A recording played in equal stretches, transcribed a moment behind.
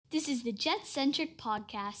This is the Jets-centric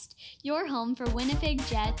podcast, your home for Winnipeg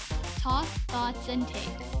Jets talk, thoughts, and takes.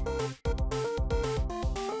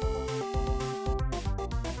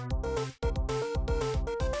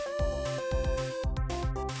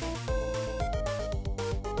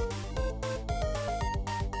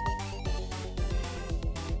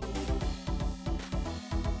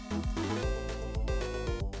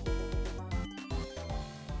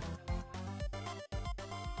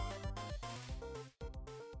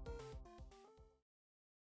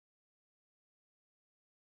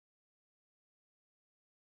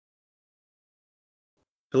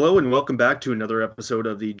 Hello and welcome back to another episode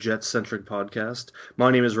of the Jets-centric podcast. My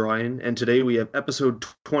name is Ryan, and today we have episode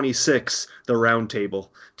 26, The Roundtable.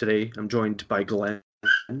 Today I'm joined by Glenn,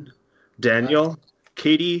 Daniel,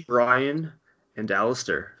 Katie, Ryan, and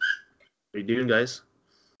Alistair. How you doing, guys?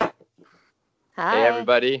 Hi. Hey,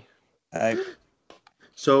 everybody. Hi.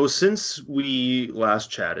 So since we last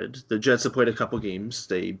chatted, the Jets have played a couple games.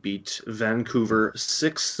 They beat Vancouver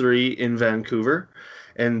 6-3 in Vancouver,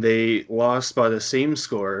 and they lost by the same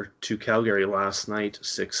score to Calgary last night,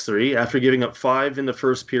 6-3, after giving up 5 in the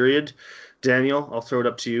first period. Daniel, I'll throw it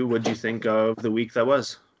up to you. What do you think of the week that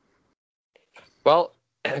was? Well,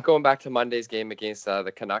 going back to Monday's game against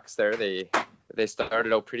the Canucks there, they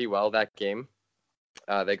started out pretty well that game.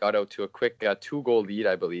 They got out to a quick 2-goal lead,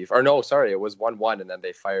 I believe. Or no, sorry, it was 1-1, and then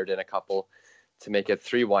they fired in a couple to make it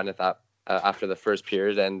 3-1 at that after the first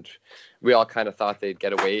period, and we all kind of thought they'd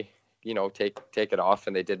get away, take it off,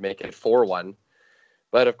 and they did make it 4-1.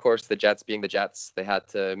 But of course, the Jets being the Jets, they had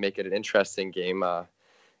to make it an interesting game.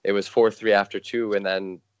 It was 4-3 after 2, and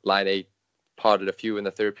then Laine potted a few in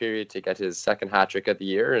the third period to get his second hat trick of the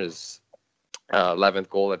year, his 11th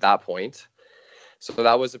goal at that point. So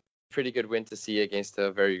that was a pretty good win to see against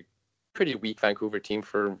a pretty weak Vancouver team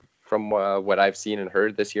from what I've seen and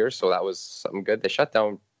heard this year. So that was something good. They shut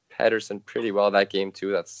down Pedersen pretty well that game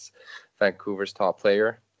too. That's Vancouver's top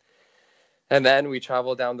player. And then we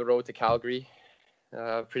traveled down the road to Calgary.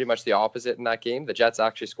 Pretty much the opposite in that game. The Jets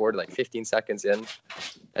actually scored like 15 seconds in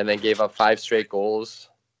and then gave up 5 straight goals.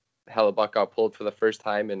 Hellebuck got pulled for the first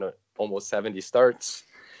time in almost 70 starts.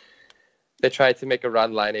 They tried to make a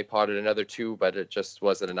run. Laine potted another 2, but it just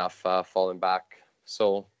wasn't enough, falling back.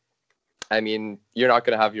 So, I mean, you're not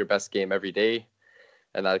going to have your best game every day.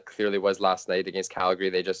 And that clearly was last night against Calgary.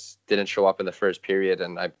 They just didn't show up in the first period.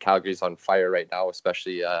 And Calgary's on fire right now,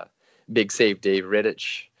 especially big save Dave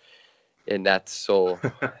Rittich in net. So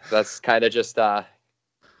that's kind of just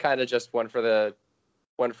one for the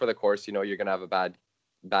course. You're going to have a bad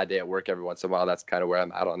day at work every once in a while. That's kind of where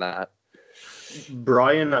I'm at on that.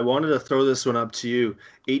 Brian, I wanted to throw this one up to you.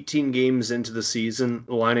 18 games into the season,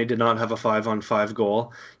 Laine did not have a 5-on-5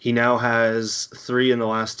 goal. He now has 3 in the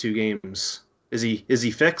last 2 games. Is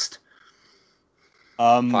he fixed?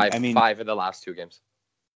 5 in the last 2 games.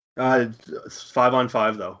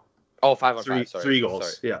 5-on-5 though. Oh, 5-on-5. Sorry. 3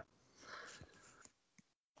 goals. Sorry. Yeah.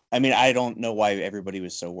 I mean, I don't know why everybody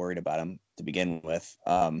was so worried about him to begin with.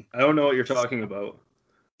 I don't know what you're talking about.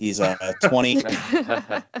 He's 20.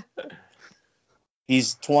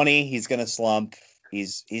 He's 20. He's gonna slump.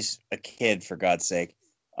 He's a kid, for God's sake.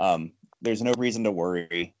 There's no reason to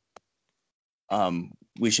worry.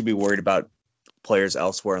 We should be worried about players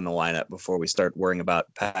elsewhere in the lineup before we start worrying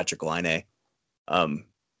about Patrik Laine.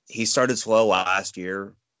 He started slow last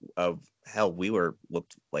year. We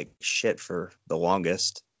looked like shit for the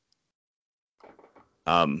longest.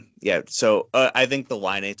 So I think the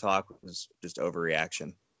Laine talk was just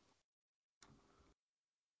overreaction.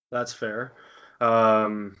 That's fair.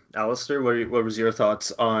 Alistair, what was your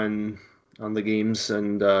thoughts on the games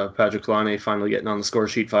and Patrik Laine finally getting on the score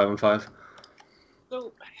sheet 5-on-5?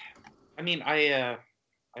 So, I mean, I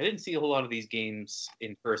didn't see a whole lot of these games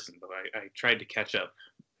in person, but I tried to catch up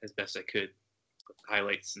as best I could with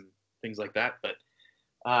highlights and things like that. But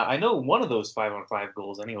I know one of those 5-on-5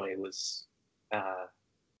 goals anyway was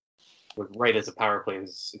right as the power play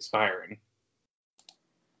was expiring.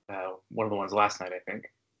 One of the ones last night, I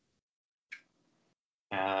think.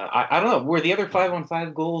 I don't know. Were the other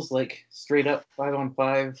 5-on-5 goals like straight up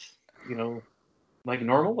 5-on-5, like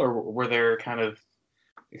normal, or were there kind of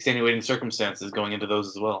extenuating circumstances going into those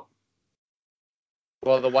as well?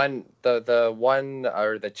 Well, the one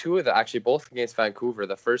or the two of the actually both against Vancouver.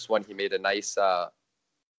 The first one, he made a nice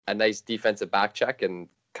defensive back check and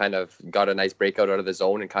kind of got a nice breakout out of the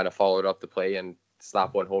zone and kind of followed up the play and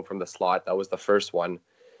slapped one home from the slot. That was the first one,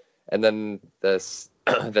 and then the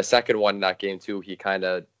second one in that game too, he kind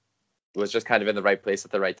of was just kind of in the right place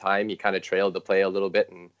at the right time. He kind of trailed the play a little bit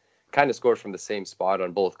and kind of scored from the same spot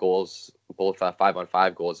on both goals, both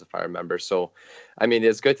 5-on-5 goals, if I remember. So, I mean,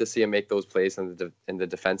 it's good to see him make those plays in the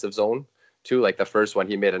defensive zone too. Like the first one,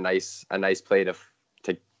 he made a nice play to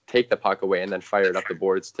take the puck away and then fire it up the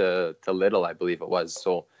boards to Little, I believe it was.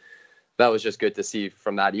 So that was just good to see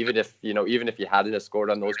from that. Even if he hadn't have scored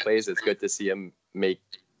on those plays, it's good to see him make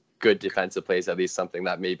good defensive plays, at least something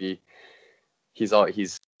that maybe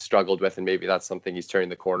he's struggled with, and maybe that's something he's turning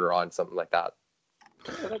the corner on, something like that.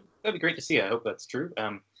 Yeah, that'd be great to see. I hope that's true.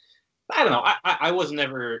 I don't know. I was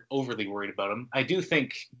never overly worried about him. I do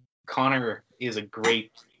think Connor is a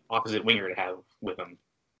great opposite winger to have with him.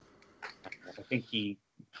 I think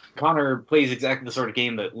Connor plays exactly the sort of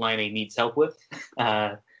game that Laine needs help with.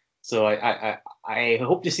 So I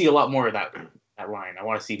hope to see a lot more of that line. I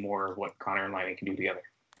want to see more of what Connor and Laine can do together.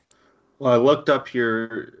 Well, I looked up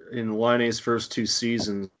here in Laine's first 2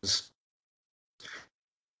 seasons,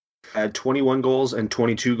 had 21 goals and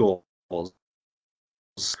 22 goals.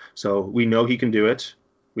 So we know he can do it.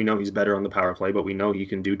 We know he's better on the power play, but we know he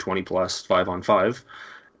can do 20 plus 5-on-5.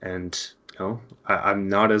 And I'm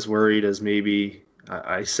not as worried as maybe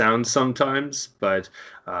I sound sometimes, but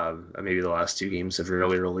maybe the last 2 games have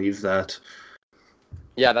really relieved that.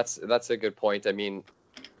 Yeah, that's a good point. I mean,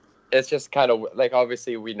 it's just kind of like,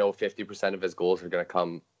 obviously we know 50% of his goals are going to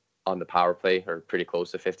come on the power play, or pretty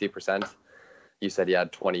close to 50%. You said he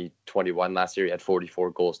had 21 last year. He had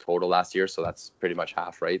 44 goals total last year, so that's pretty much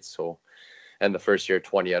half, right? So, and the first year,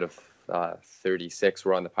 20 out of 36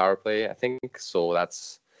 were on the power play, I think. So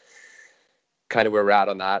that's kind of where we're at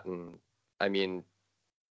on that. And I mean,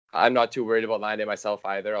 I'm not too worried about Laine myself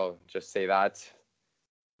either. I'll just say that.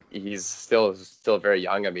 He's still very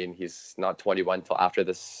young. I mean, he's not 21 till after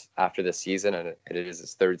this season, and it is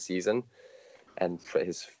his 3rd season. And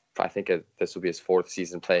I think this will be his 4th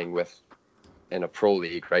season playing in a pro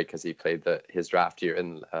league, right? Because he played his draft year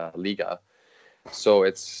in Liga. So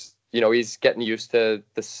it's, he's getting used to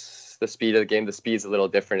the speed of the game. The speed's a little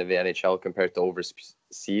different in the NHL compared to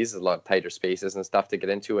overseas. A lot of tighter spaces and stuff to get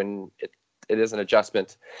into, and it is an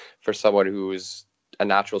adjustment for someone who's a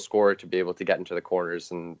natural scorer to be able to get into the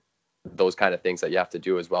corners and those kind of things that you have to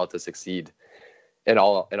do as well to succeed in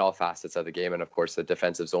all facets of the game. And of course, the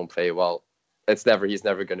defensive zone play. Well, he's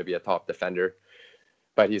never going to be a top defender,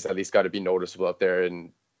 but he's at least got to be noticeable out there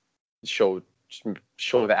and show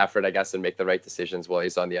the effort, I guess, and make the right decisions while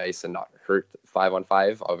he's on the ice and not hurt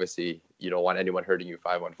 5-on-5. Obviously, you don't want anyone hurting you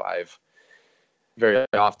 5-on-5 very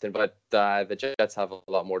often, but the Jets have a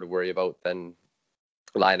lot more to worry about than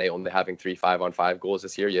Laine only having 3 5-on-5 goals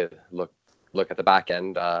this year. You look at the back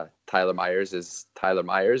end. Tyler Myers is Tyler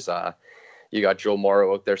Myers. You got Joe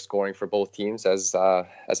Morrow out there scoring for both teams, as our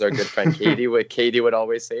good friend Katie would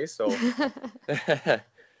always say. So,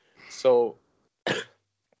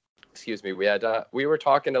 excuse me. We were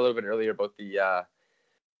talking a little bit earlier about the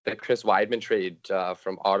Chris Weidman trade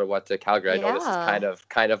from Ottawa to Calgary. I know this is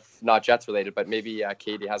kind of not Jets related, but maybe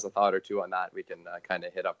Katie has a thought or two on that we can kind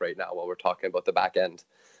of hit up right now while we're talking about the back end.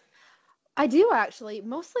 I do, actually.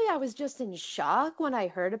 Mostly I was just in shock when I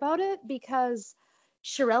heard about it, because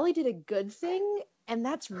Chiarelli did a good thing, and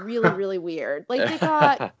that's really, really weird. Like, they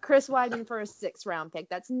got Chris Weidman for a 6th-round pick.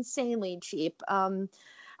 That's insanely cheap. I'm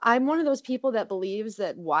one of those people that believes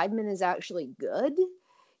that Weidman is actually good.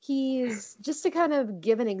 He's, just to kind of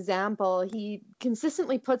give an example, he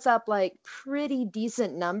consistently puts up like pretty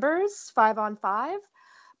decent numbers 5-on-5,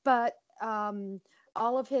 but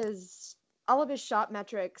all of his shot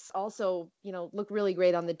metrics also, look really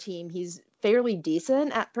great on the team. He's fairly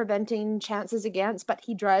decent at preventing chances against, but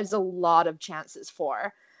he drives a lot of chances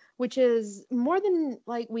for, which is more than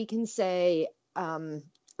like we can say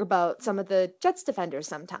about some of the Jets defenders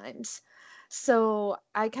sometimes. So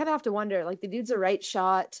I kind of have to wonder, like, the dude's a right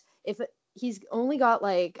shot. If he's only got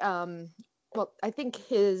like, well, I think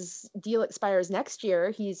his deal expires next year.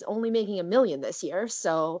 He's only making $1 million this year.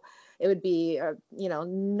 So it would be,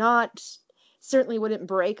 certainly wouldn't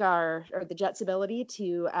break the Jets' ability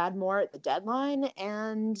to add more at the deadline.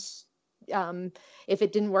 And if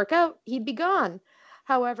it didn't work out, he'd be gone.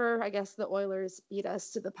 However, I guess the Oilers beat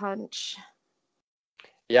us to the punch.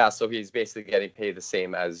 Yeah, so he's basically getting paid the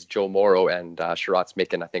same as Joe Morrow, and Sherratt's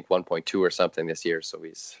making, I think, 1.2 or something this year. So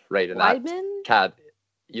he's right in that. Weidman?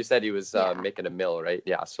 You said he was making $1 million, right?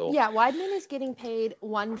 Yeah. So yeah, Weidman is getting paid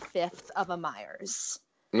 1/5 of a Myers.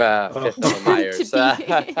 5th of a Myers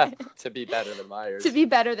to be better than Myers. To be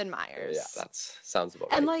better than Myers. Yeah, that sounds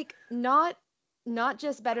about and right. And like not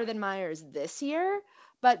just better than Myers this year,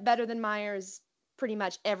 but better than Myers pretty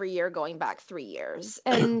much every year going back 3 years.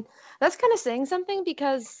 And that's kind of saying something,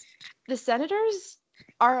 because the Senators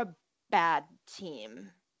are a bad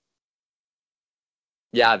team.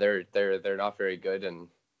 Yeah, they're not very good, and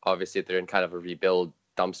obviously they're in kind of a rebuild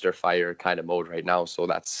dumpster fire kind of mode right now. So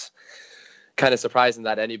that's kind of surprising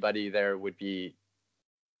that anybody there would be,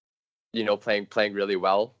 playing really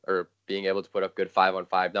well or being able to put up good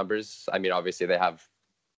 5-on-5 numbers. I mean, obviously they have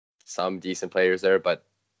some decent players there, but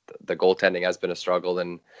the goaltending has been a struggle,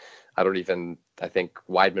 and I think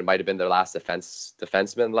Wideman might have been their last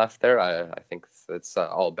defenseman left there. I think it's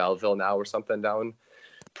all Belleville now or something down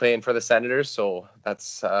playing for the Senators. So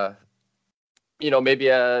that's, maybe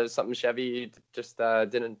something Chevy just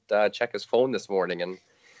didn't check his phone this morning, and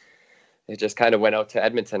it just kind of went out to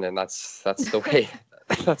Edmonton, and that's the way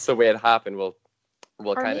that's the way it happened. We'll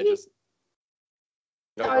kind of just.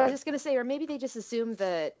 No, I was just gonna say, or maybe they just assume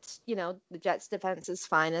that the Jets' defense is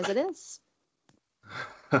fine as it is.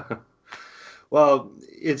 Well,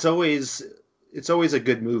 it's always a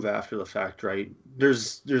good move after the fact, right?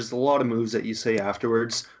 There's a lot of moves that you say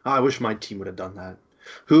afterwards. Oh, I wish my team would have done that.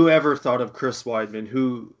 Whoever thought of Chris Wideman?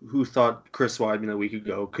 Who thought Chris Wideman a week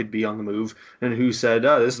ago could be on the move, and who said,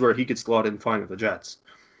 this is where he could slot in fine with the Jets?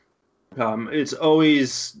 It's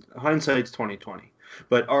always hindsight's 20/20.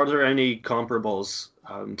 But are there any comparables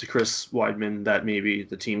to Chris Wideman that maybe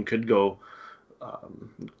the team could go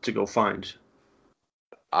find?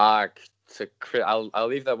 I'll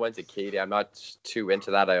leave that one to Katie. I'm not too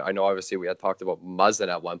into that. I know obviously we had talked about Muzzin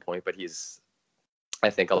at one point, but he's, I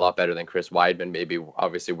think, a lot better than Chris Wideman. Maybe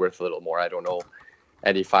obviously worth a little more. I don't know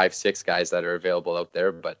any 5-6 guys that are available out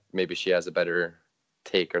there, but maybe she has a better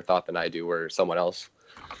take or thought than I do, or someone else.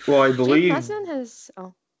 Well, I believe. Muzzin has.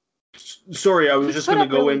 Oh. Sorry, I was just going to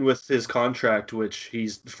go in with his contract, which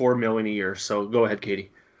he's $4 million a year. So go ahead,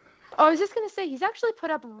 Katie. Oh, I was just going to say, he's actually put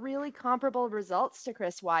up really comparable results to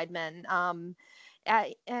Chris Wideman.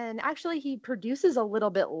 And actually, he produces a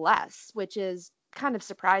little bit less, which is kind of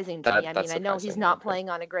surprising to me. I mean, I know he's not playing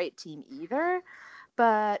on a great team either,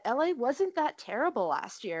 but LA wasn't that terrible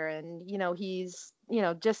last year. And, he's,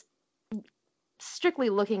 just strictly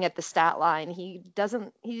looking at the stat line, he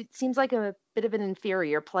seems like a bit of an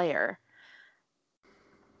inferior player.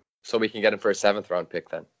 So we can get him for a 7th round pick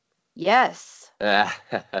then. Yes.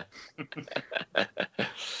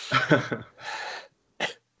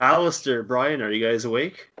 Alistair, Brian, are you guys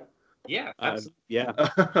awake? Yeah. Yeah.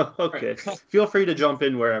 Okay. Feel free to jump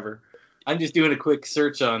in wherever. I'm just doing a quick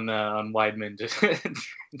search on Wideman to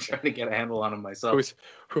try to get a handle on him myself.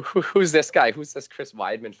 Who's this guy? Who's this Chris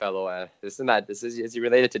Wideman fellow? Is he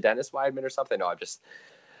related to Dennis Wideman or something? No, I'm just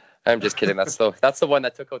kidding. That's the one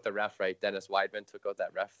that took out the ref, right? Dennis Wideman took out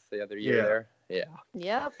that ref the other year there. Yeah.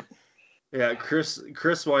 Yep. Yeah, Chris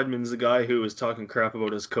Wideman's the guy who was talking crap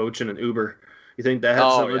about his coach in an Uber. You think that had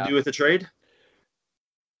something to do with the trade?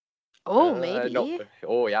 Oh, maybe. No.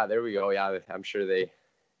 Oh, yeah, there we go. Yeah, I'm sure they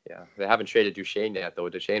haven't traded Duchesne yet, though.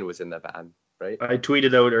 Duchesne was in the van, right? I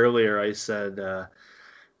tweeted out earlier, I said,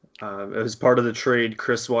 as part of the trade,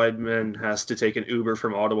 Chris Wideman has to take an Uber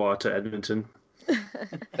from Ottawa to Edmonton.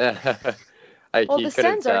 The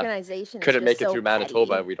Sens organization couldn't make it so through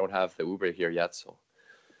Manitoba. petty. We don't have the Uber here yet, so.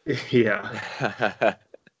 Yeah.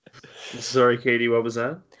 Sorry, Katie, what was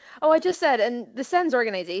that? Oh, I just said, and the Sens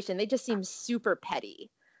organization, they just seem super petty.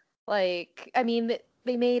 Like, I mean,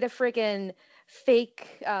 they made a friggin' fake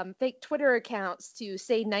Twitter accounts to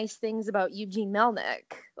say nice things about Eugene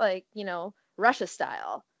Melnyk, like, Russia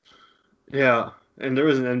style. Yeah, and there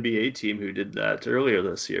was an NBA team who did that earlier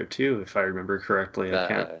this year too, if I remember correctly.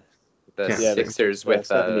 The Sixers with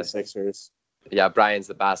 76ers. Yeah, Brian's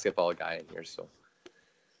the basketball guy in here, so.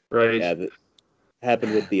 Right. Yeah, that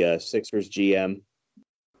happened with the Sixers GM.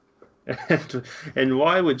 And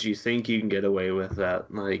why would you think you can get away with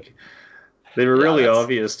that? Like, they were really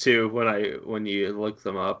obvious too when you look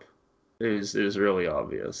them up. It was really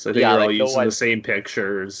obvious. I think they're all using the same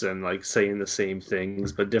pictures and like saying the same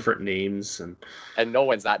things but different names, and no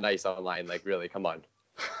one's that nice online. Like, really, come on.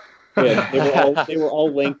 Yeah, they were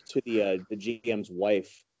all linked to the GM's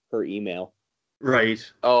wife, her email. Right.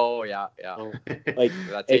 Oh yeah. Like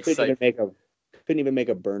that they takes couldn't even make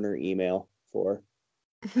a burner email for.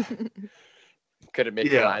 Could have made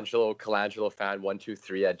Colangelo fan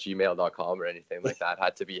 123@gmail.com or anything like that.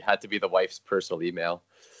 Had to be the wife's personal email.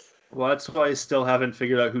 Well, that's why I still haven't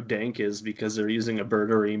figured out who Dank is, because they're using a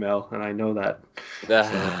burner email, and I know that. So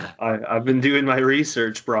I've been doing my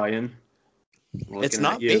research, Brian. It's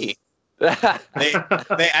not me.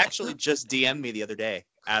 They actually just DM'd me the other day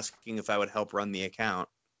asking if I would help run the account.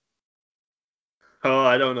 Oh,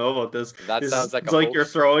 I don't know about this. Sounds like it's like you're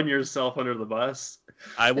throwing yourself under the bus.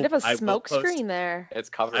 Bit of a smoke screen there. It's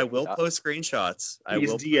covered. I will post screenshots.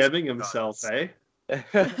 He's DMing himself, eh?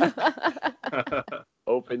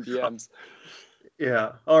 Open DMs.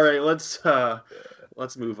 Yeah. All right. Let's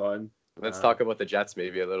let's move on. Let's talk about the Jets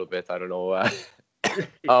maybe a little bit. I don't know.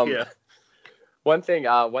 Yeah. One thing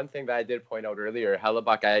that I did point out earlier,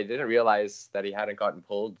 Hellebuck, I didn't realize that he hadn't gotten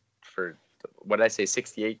pulled for, what did I say,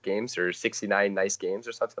 68 games or 69 nice games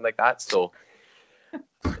or something like that. So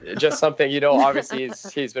just something, obviously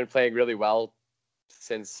he's been playing really well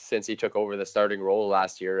since he took over the starting role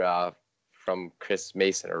last year from Chris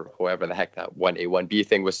Mason or whoever the heck that 1A, 1B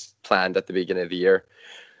thing was planned at the beginning of the year.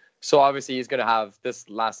 So obviously he's going to have this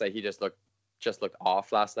last night. He just looked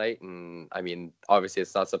off last night. And I mean, obviously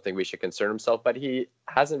it's not something we should concern himself, but he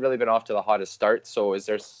hasn't really been off to the hottest start. So is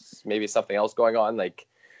there maybe something else going on? Like,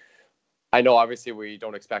 I know obviously we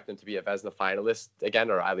don't expect him to be a Vezina finalist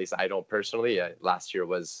again, or at least I don't personally. Last year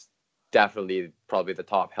was definitely probably the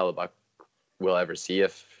top Hellebuck we'll ever see.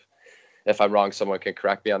 If I'm wrong, someone can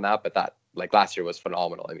correct me on that. But that, like, last year was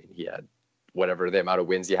phenomenal. I mean, he had whatever the amount of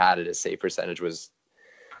wins he had, his save percentage was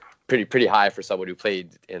pretty high for someone who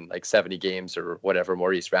played in like 70 games or whatever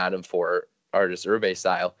Maurice ran him for, Artis Urbe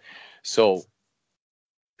style. So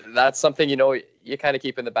that's something, you kind of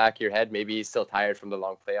keep in the back of your head. Maybe he's still tired from the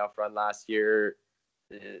long playoff run last year.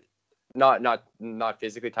 Not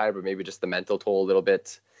physically tired, but maybe just the mental toll a little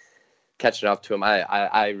bit catching up to him.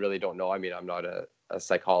 I really don't know. I mean, I'm not a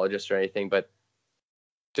psychologist or anything, but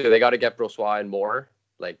do they got to get Brossoit and more?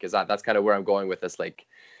 Like, that's kind of where I'm going with this. Like,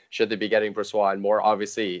 should they be getting Brossoit and more?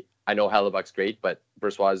 Obviously, I know Hellebuck's great, but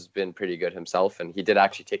Brossoit has been pretty good himself, and he did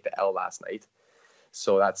actually take the L last night.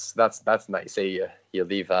 So that's nice. Say you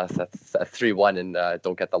leave a 3-1 and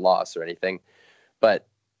don't get the loss or anything. But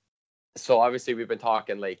so obviously we've been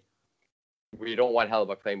talking, like, we don't want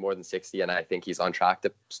Hellebuck playing more than 60, and I think he's on track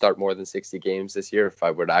to start more than 60 games this year if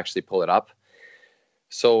I were to actually pull it up.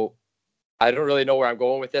 So I don't really know where I'm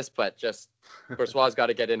going with this, but just Brossoit's got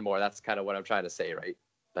to get in more. That's kind of what I'm trying to say, right?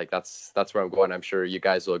 Like, that's where I'm going. I'm sure you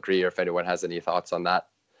guys will agree, or if anyone has any thoughts on that.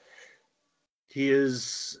 He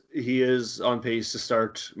is on pace to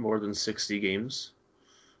start more than 60 games.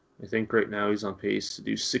 I think right now he's on pace to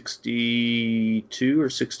do 62 or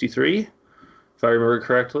 63, if I remember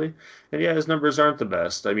correctly. And yeah, his numbers aren't the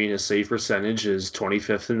best. I mean, his save percentage is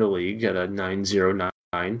 25th in the league at a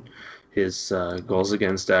 .909. His goals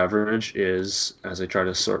against average is, as I try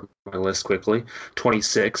to sort my list quickly,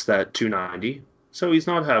 26th at .290. So he's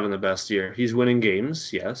not having the best year. He's winning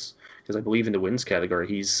games, yes, because I believe in the wins category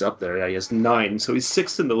he's up there. Yeah, he has 9, so he's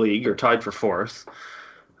 6th in the league, or tied for 4th.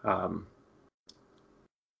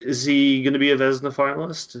 Is he going to be a Vezina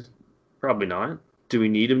finalist? Probably not. Do we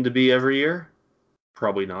need him to be every year?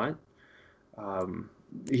 Probably not.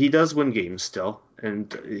 He does win games still,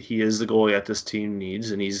 and he is the goalie that this team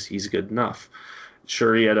needs, and he's good enough.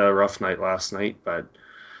 Sure, he had a rough night last night, but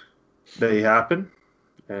they happen,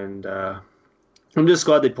 and I'm just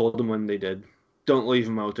glad they pulled him when they did. Don't leave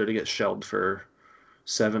him out there to get shelled for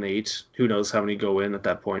 7, 8. Who knows how many go in at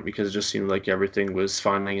that point, because it just seemed like everything was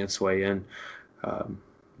finding its way in.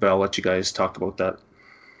 But I'll let you guys talk about that.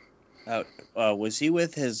 Was he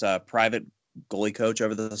with his private goalie coach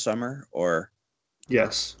over the summer, or?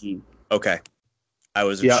 Yes. Okay. I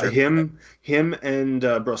wasn't sure. Him and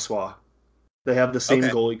Brossoit. They have the same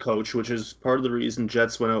goalie coach, which is part of the reason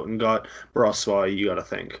Jets went out and got Brossoit, you got to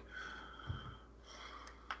think.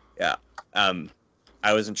 Yeah.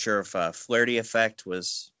 I wasn't sure if Flaherty effect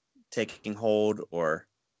was taking hold, or.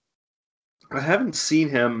 I haven't seen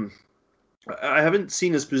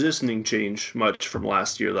his positioning change much from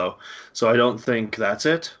last year, though. So I don't think that's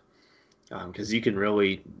it. Because you can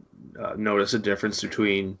really notice a difference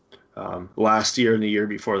between last year and the year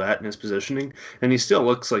before that in his positioning. And he still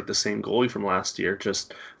looks like the same goalie from last year,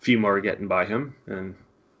 just a few more getting by him. And,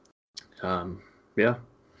 yeah.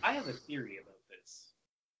 I have a theory about this,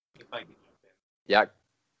 if I can jump in. Yeah.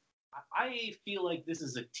 I feel like this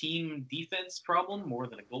is a team defense problem more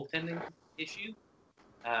than a goaltending issue.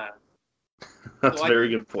 That's a very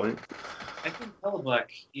good point. I think Hellebuck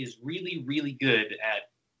is really, really good at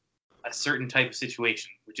a certain type of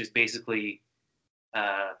situation, which is basically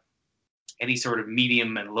any sort of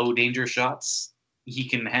medium and low danger shots. He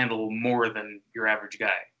can handle more than your average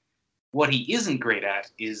guy. What he isn't great at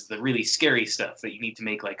is the really scary stuff that you need to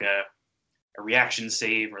make, like a reaction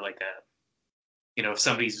save, or like if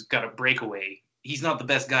somebody's got a breakaway. He's not the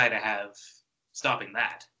best guy to have stopping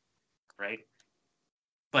that, right?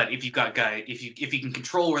 But if you've got if you can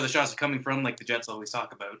control where the shots are coming from, like the Jets always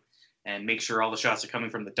talk about, and make sure all the shots are coming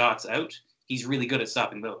from the dots out, he's really good at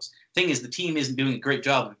stopping those. Thing is, the team isn't doing a great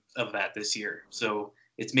job of that this year, so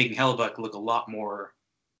it's making Hellebuck look a lot more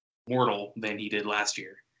mortal than he did last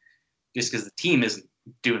year, just because the team isn't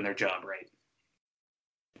doing their job right.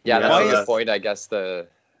 Yeah, that's a good point. I guess the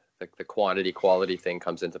quantity quality thing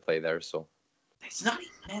comes into play there. So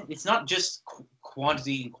it's not just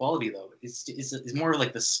quantity and quality though. It's more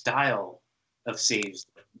like the style of saves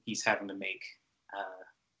that he's having to make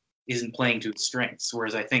isn't playing to his strengths.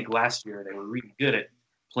 Whereas I think last year they were really good at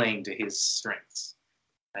playing to his strengths,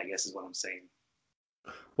 I guess is what I'm saying.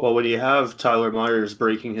 Well, when you have Tyler Myers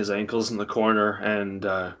breaking his ankles in the corner and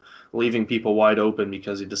leaving people wide open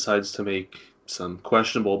because he decides to make some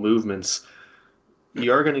questionable movements,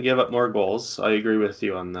 you are going to give up more goals. I agree with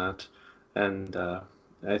you on that. And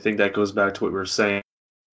I think that goes back to what we were saying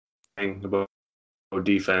about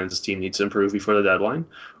defense. This team needs to improve before the deadline,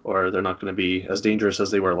 or they're not going to be as dangerous as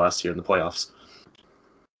they were last year in the playoffs.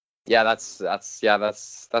 Yeah, that's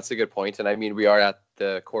a good point. And I mean, we are at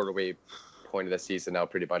the quarterway point of the season now.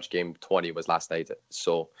 Pretty much game 20 was last night.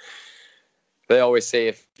 So they always say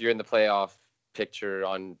if you're in the playoff picture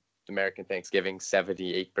on American Thanksgiving,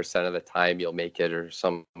 78% of the time you'll make it, or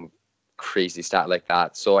some crazy stat like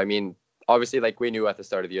that. So I mean, obviously, like, we knew at the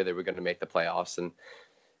start of the year they were going to make the playoffs, and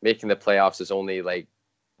making the playoffs is only like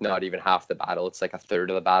not even half the battle. It's like a third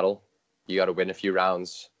of the battle. You got to win a few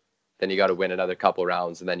rounds, then you got to win another couple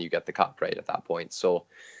rounds, and then you get the cup right at that point. So,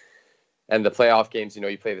 and the playoff games,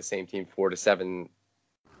 you play the same team 4 to 7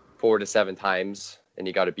 times, and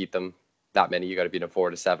you got to beat them that many. You got to beat them 4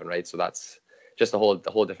 to 7, right? So that's just a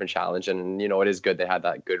whole different challenge. And it is good they had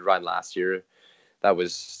that good run last year that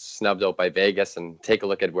was snubbed out by Vegas, and take a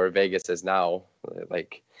look at where Vegas is now.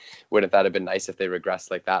 Like, wouldn't that have been nice if they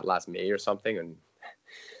regressed like that last May or something, and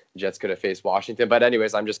Jets could have faced Washington? But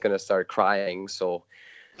anyways, I'm just going to start crying. So,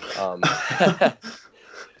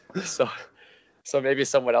 so maybe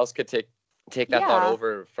someone else could take that thought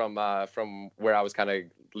over from where I was kind of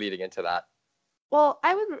leading into that. Well,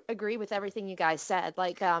 I would agree with everything you guys said.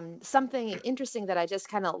 Like, something interesting that I just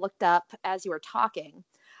kind of looked up as you were talking.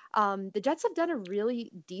 The Jets have done a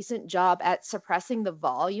really decent job at suppressing the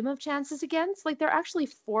volume of chances against. Like, they're actually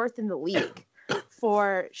 4th in the league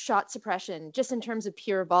for shot suppression, just in terms of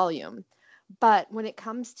pure volume. But when it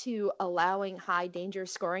comes to allowing high danger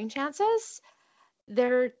scoring chances,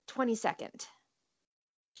 they're 22nd.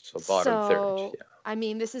 So bottom third. Yeah. I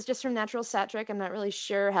mean, this is just from Natural Stat Trick. I'm not really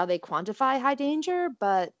sure how they quantify high danger,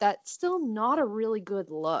 but that's still not a really good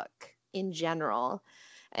look in general.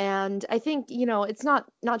 And I think, it's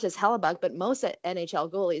not just Hellebuyck, but most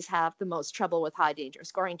NHL goalies have the most trouble with high danger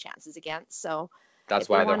scoring chances against. So that's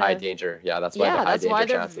why they're high danger. Yeah, that's why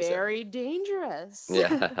they're very dangerous.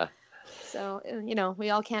 Yeah. So, we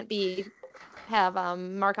all can't have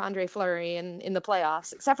Marc-Andre Fleury in the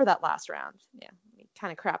playoffs, except for that last round. Yeah, we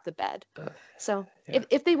kind of crap the bed. So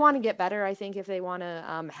if they want to get better, I think if they want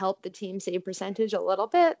to help the team save percentage a little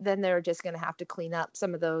bit, then they're just going to have to clean up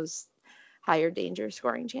some of those higher danger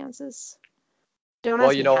scoring chances. Don't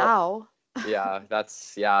ask me how.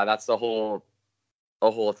 That's the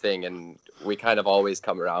whole thing, and we kind of always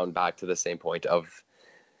come around back to the same point of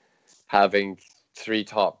having your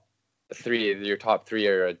top three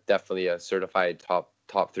are definitely a certified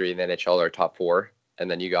top 3 in the NHL, or top 4, and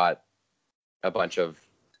then you got a bunch of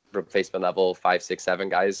replacement level 5, 6, 7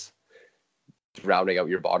 guys rounding out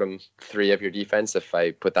your bottom 3 of your defense, if I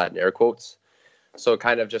put that in air quotes. So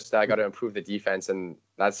kind of just got to improve the defense, and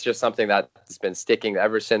that's just something that's been sticking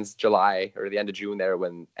ever since July or the end of June there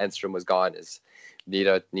when Enstrom was gone. Is need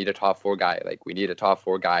a top 4 guy. Like, we need a top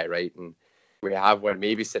 4 guy, right? And we have one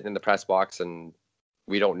maybe sitting in the press box, and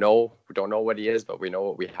we don't know what he is, but we know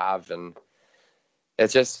what we have. And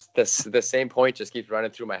it's just the same point just keeps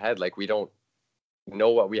running through my head. Like, we don't know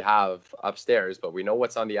what we have upstairs, but we know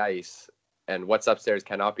what's on the ice, and what's upstairs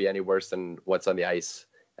cannot be any worse than what's on the ice.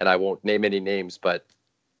 And I won't name any names, but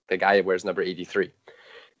the guy who wears number 83,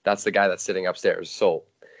 that's the guy that's sitting upstairs. So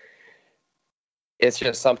it's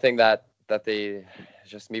just something that they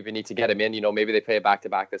just maybe need to get him in. Maybe they play a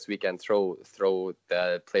back-to-back this weekend, throw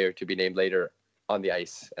the player to be named later on the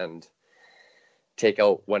ice, and take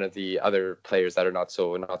out one of the other players that are not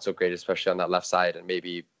so great, especially on that left side, and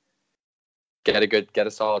maybe get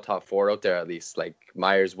a solid top 4 out there at least. Like,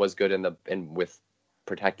 Myers was good with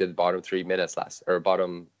protected bottom 3 minutes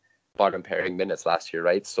bottom pairing minutes last year,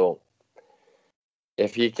 right? So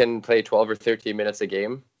if he can play 12 or 13 minutes a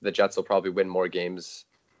game, the Jets will probably win more games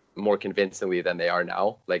more convincingly than they are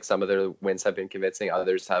now. Like, some of their wins have been convincing,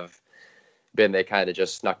 others have been they kind of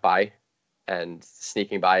just snuck by, and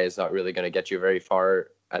sneaking by is not really going to get you very far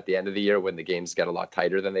at the end of the year when the games get a lot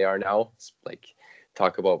tighter than they are now. It's like,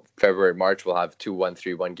 talk about February, March, we'll have 2-1,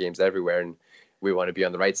 3-1 games everywhere, and we want to be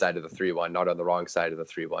on the right side of the 3-1, not on the wrong side of the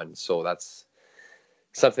 3-1. So that's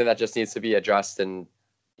something that just needs to be addressed. And,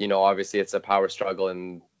 obviously it's a power struggle,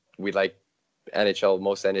 and we like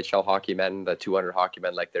most NHL hockey men, the 200 hockey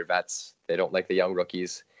men, like their vets. They don't like the young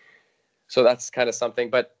rookies. So that's kind of something,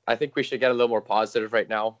 but I think we should get a little more positive right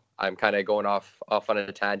now. I'm kind of going off on a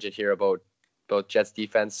tangent here about Jets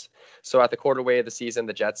defense. So at the quarter way of the season,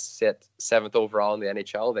 the Jets sit 7th overall in the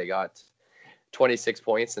NHL. They got 26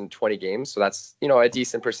 points in 20 games. So that's, a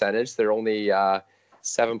decent percentage. They're only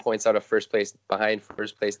 7 points out of first place, behind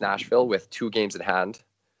first place Nashville with 2 games in hand,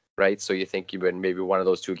 right? So you think you win maybe one of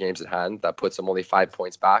those 2 games in hand. That puts them only 5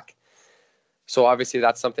 points back. So obviously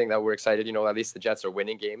that's something that we're excited. At least the Jets are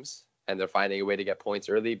winning games and they're finding a way to get points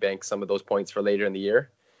early, bank some of those points for later in the year.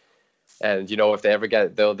 And, if they ever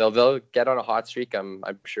they'll get on a hot streak. I'm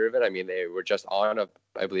sure of it. I mean, they were just on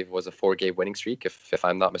I believe it was a 4-game winning streak, if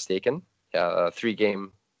I'm not mistaken.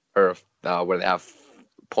 3-game or where they have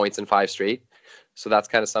points in 5 straight. So that's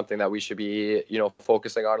kind of something that we should be,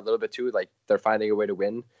 focusing on a little bit too. Like they're finding a way to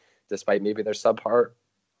win despite maybe their some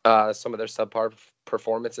of their subpar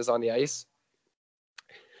performances on the ice.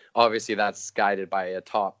 Obviously that's guided by a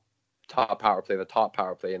top power play, the top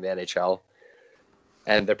power play in the NHL.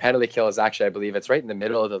 And their penalty kill is actually, I believe it's right in the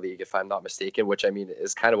middle of the league, if I'm not mistaken, which I mean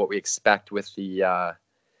is kind of what we expect with the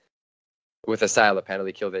style of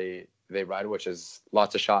penalty kill they run, which is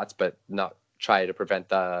lots of shots, but not try to prevent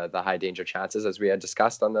the high danger chances, as we had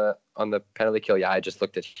discussed on the penalty kill. Yeah, I just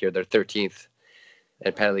looked at here. They're 13th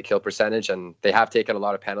in penalty kill percentage, and they have taken a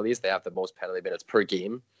lot of penalties. They have the most penalty minutes per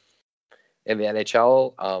game in the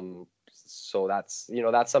NHL. So that's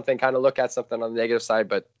something kind of look at, something on the negative side,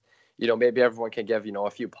 but maybe everyone can give a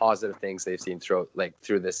few positive things they've seen through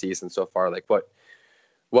this season so far, like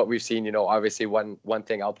what we've seen. Obviously one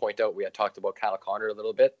thing I'll point out, we had talked about Kyle Connor a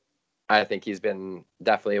little bit. I think he's been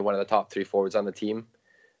definitely one of the top 3 forwards on the team,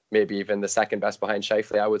 maybe even the second best behind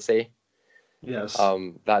Scheifele, I would say. Yes.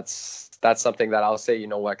 That's something that I'll say.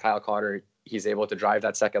 Kyle Connor, he's able to drive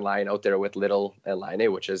that second line out there with Little and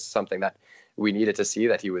Laine, which is something that we needed to see,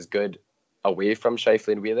 that he was good away from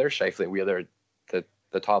Scheifele and Wheeler. Scheifele and Wheeler,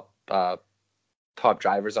 the top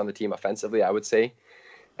drivers on the team offensively, I would say.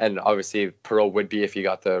 And obviously Perreault would be if he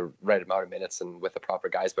got the right amount of minutes and with the proper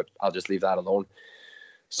guys, but I'll just leave that alone.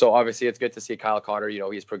 So obviously it's good to see Kyle Connor,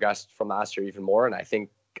 he's progressed from last year even more. And I think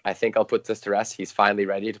I'll put this to rest. He's finally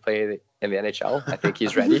ready to play in the NHL. I think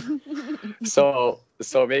he's ready. So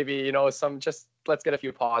maybe, let's get a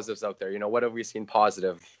few positives out there. What have we seen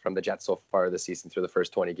positive from the Jets so far this season through the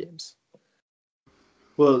first 20 games?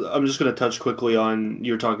 Well, I'm just going to touch quickly on,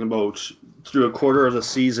 you're talking about through a quarter of the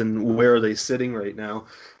season, where are they sitting right now?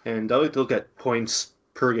 And I like to look at points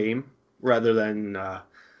per game rather than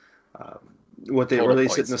where they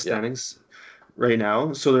sit in the standings right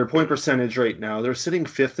now. So their point percentage right now, they're sitting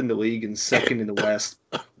 5th in the league and 2nd in the West,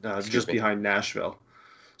 just behind Nashville.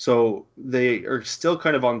 So they are still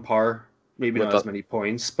kind of on par, maybe not as many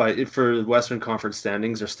points, but for the Western Conference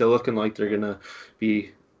standings, they're still looking like they're going to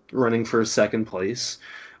be running for 2nd place.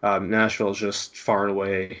 Nashville's just far and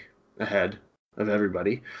away ahead of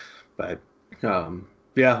everybody. But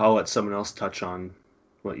I'll let someone else touch on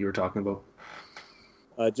what you were talking about.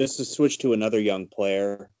 Just to switch to another young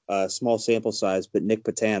player, small sample size, but Nick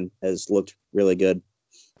Petan has looked really good.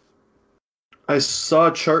 I saw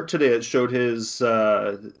a chart today that showed his,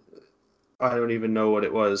 I don't even know what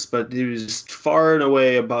it was, but he was far and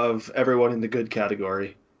away above everyone in the good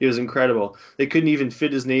category. It was incredible. They couldn't even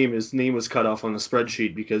fit his name. His name was cut off on the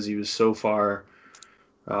spreadsheet because he was so far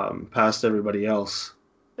past everybody else.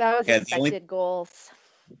 That was expected goals.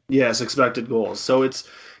 Yes, expected goals. So it's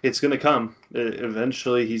going to come.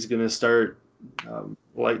 Eventually, he's going to start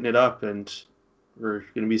lighting it up, and we're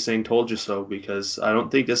going to be saying "told you so" because I don't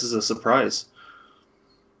think this is a surprise.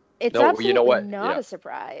 It's absolutely not a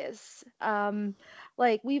surprise.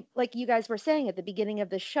 Like you guys were saying at the beginning of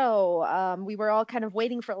the show, we were all kind of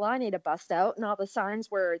waiting for Laine to bust out, and all the signs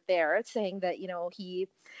were there saying that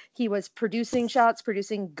he was producing shots,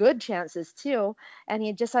 producing good chances too, and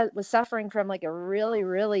he just was suffering from like a really,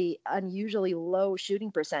 really unusually low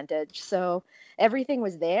shooting percentage. So everything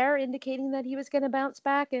was there indicating that he was going to bounce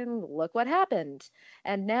back, and look what happened.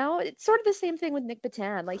 And now it's sort of the same thing with Nick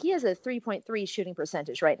Petan. Like, he has a 3.3 shooting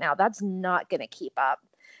percentage right now. That's not going to keep up.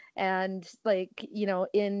 And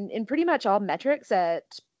in pretty much all metrics that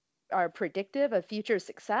are predictive of future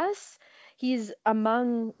success, he's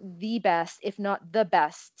among the best, if not the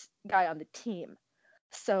best guy on the team.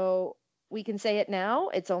 So we can say it now.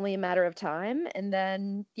 It's only a matter of time. And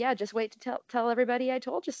then, just wait to tell everybody I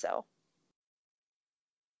told you so.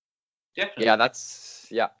 Definitely. Go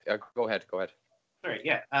ahead. All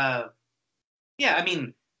right. I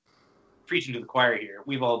mean, preaching to the choir here.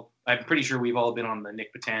 I'm pretty sure we've all been on the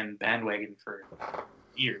Nick Petan bandwagon for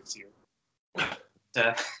years here.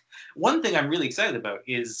 One thing I'm really excited about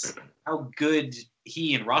is how good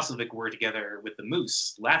he and Roslovic were together with the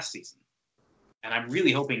Moose last season. And I'm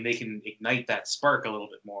really hoping they can ignite that spark a little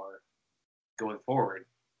bit more going forward.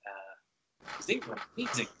 Because they were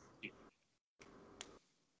amazing.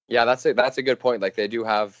 Yeah, that's a good point. Like they do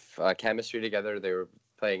have chemistry together. They were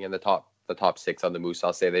playing in the top 6 on the Moose.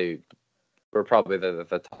 I'll say they were probably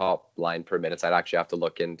the top line per minutes. I'd actually have to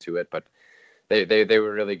look into it, but they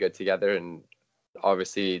were really good together. And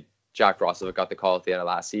obviously Jack Roslovic got the call at the end of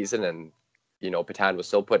last season, and Petan was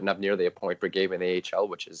still putting up nearly a point per game in the AHL,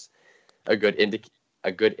 which is a good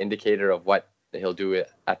indicator of what he'll do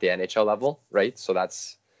at the NHL level, right? So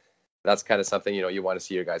that's kind of something, you want to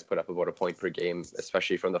see your guys put up about a point per game,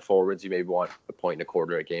 especially from the forwards. You maybe want a point and a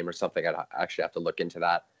quarter a game or something. I'd actually have to look into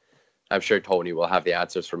that. I'm sure Tony will have the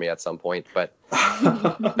answers for me at some point, but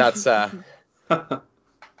that's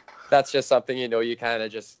just something, you kind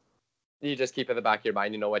of just keep in the back of your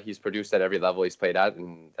mind. You know what he's produced at every level he's played at,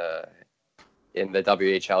 and in the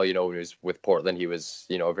WHL, when he was with Portland, he was,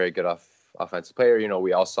 a very good offensive player.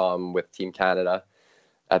 We all saw him with Team Canada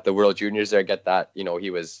at the World Juniors there, get that, he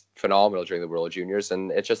was phenomenal during the World Juniors,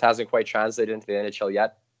 and it just hasn't quite translated into the NHL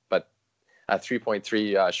yet. But at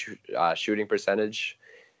 3.3 shooting percentage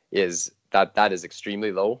is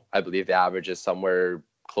extremely low. I believe the average is somewhere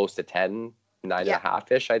close to 10,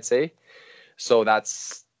 9.5-ish, I'd say. So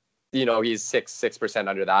that's, he's 6%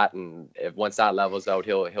 under that, and once that levels out,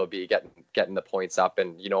 he'll be getting the points up,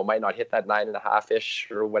 and might not hit that 9.5-ish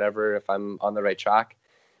or whatever if I'm on the right track.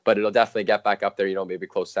 But it'll definitely get back up there, maybe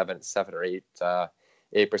close 7 or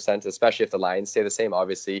 8%, especially if the lines stay the same.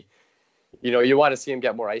 Obviously, you want to see him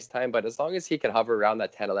get more ice time, but as long as he can hover around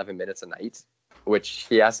that 10, 11 minutes a night, which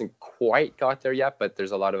he hasn't quite got there yet, but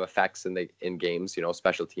there's a lot of effects in games,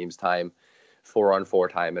 special teams time, 4-on-4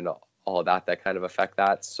 time, and all that kind of affect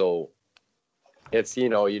that. So it's,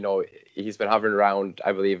 he's been hovering around,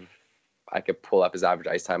 I believe I could pull up his average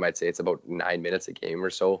ice time. I'd say it's about 9 minutes a game or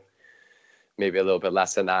so. Maybe a little bit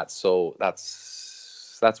less than that. So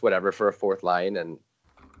that's whatever for a fourth line, and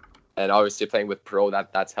obviously playing with Perreault,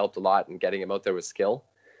 that's helped a lot, and getting him out there with skill,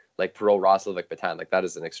 like Perreault, Roslovic, Petan, like that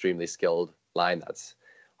is an extremely skilled line. That's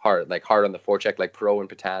hard on the forecheck. Like Perreault and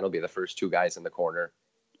Petan will be the first 2 guys in the corner,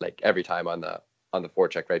 like every time on the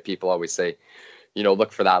forecheck, right? People always say,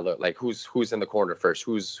 look for that. Look, like who's in the corner first?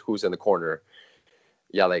 Who's in the corner?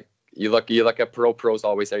 Yeah, like. You look at Perreault's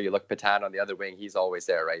always there. You look Petan on the other wing, he's always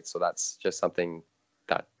there, right? So that's just something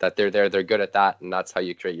that they're there. They're good at that, and that's how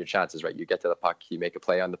you create your chances, right? You get to the puck, you make a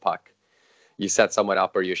play on the puck, you set someone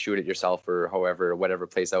up, or you shoot it yourself, or whatever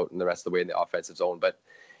plays out in the rest of the way in the offensive zone. But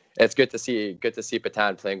it's good to see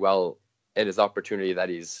Petan playing well in his opportunity that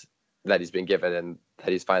he's been given, and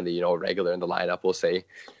that he's finally regular in the lineup. We'll say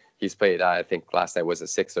he's played. I think last night was a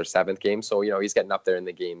 6th or 7th game, so he's getting up there in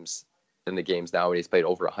the games now, and he's played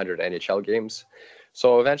over 100 NHL games.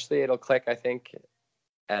 So eventually it'll click, I think.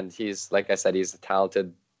 And he's, like I said, he's a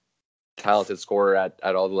talented scorer at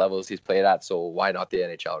all the levels he's played at. So why not the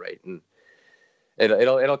NHL, right? And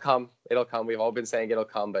it'll come. It'll come. We've all been saying it'll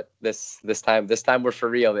come, but this time we're for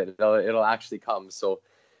real. It'll actually come. So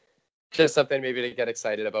just something maybe to get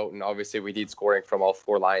excited about. And obviously we need scoring from all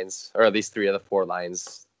 4 lines, or at least 3 of the 4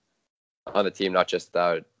 lines on the team, not just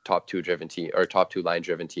top 2 driven team, or top 2 line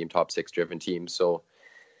driven team, top 6 driven team. So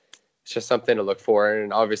it's just something to look for.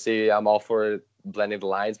 And obviously I'm all for blending the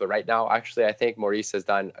lines, but right now, actually, I think Maurice has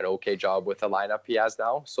done an okay job with the lineup he has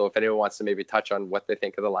now. So if anyone wants to maybe touch on what they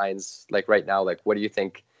think of the lines, like right now, like what do you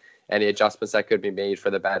think, any adjustments that could be made for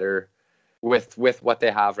the better with what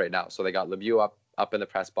they have right now? So they got Lemieux up in the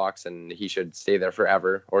press box, and he should stay there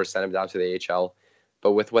forever, or send him down to the AHL.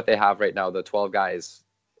 But with what they have right now, the 12 guys,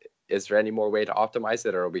 is there any more way to optimize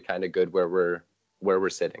it, or are we kind of good where we're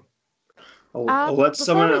sitting? I'll let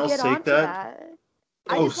someone else take that.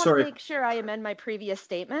 I just want to make sure I amend my previous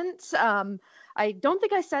statement. I don't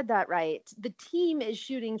think I said that right. The team is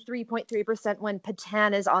shooting 3.3% when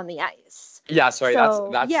Petan is on the ice. Yeah, sorry, so,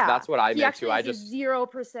 that's what I meant too. I just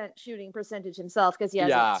 0% shooting percentage himself because he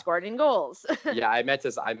hasn't scored in goals. Yeah, I meant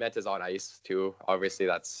his on ice too. Obviously,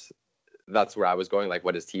 that's where I was going. Like,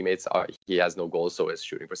 what his teammates are, he has no goals, so his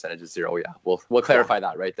shooting percentage is 0. Yeah, we'll clarify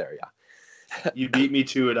that right there. Yeah. You beat me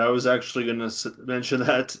to it. I was actually going to mention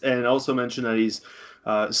that, and also mention that he's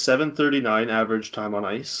 739 average time on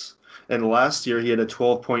ice. And last year he had a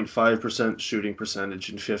 12.5% shooting percentage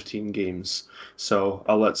in 15 games. So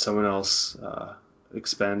I'll let someone else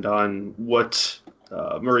expand on what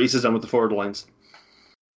Maurice has done with the forward lines.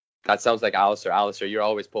 That sounds like Alistair. Alistair, you were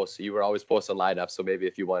always posting lineups. So maybe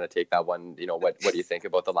if you want to take that one, what do you think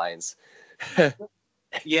about the lines?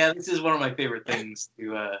 Yeah, this is one of my favorite things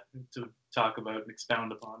to talk about and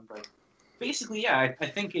expound upon. But basically, yeah, I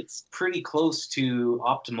think it's pretty close to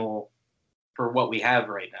optimal for what we have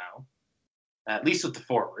right now. at least with the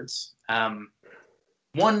forwards.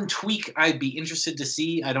 One tweak I'd be interested to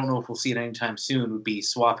see, I don't know if we'll see it anytime soon, would be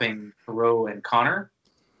swapping Perreault and Connor.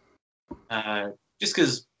 Just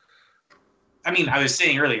because, I mean, I was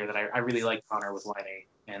saying earlier that I really like Connor with line A,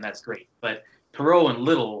 and that's great. But Perreault and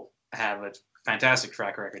Little have a fantastic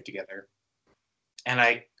track record together.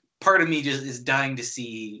 And part of me just is dying to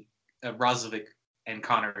see Roslovic and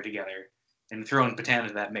Connor together and throwing Petan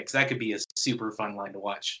into that mix. That could be a super fun line to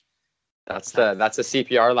watch. That's a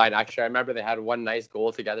CPR line. Actually, I remember they had one nice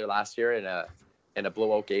goal together last year in a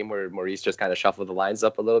blowout game where Maurice just kind of shuffled the lines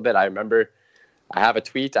up a little bit. I remember I have a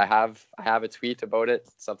tweet. I have a tweet about it.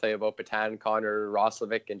 Something about Petan, Connor,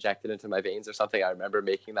 Roslovic injected into my veins or something. I remember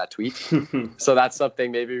making that tweet. So that's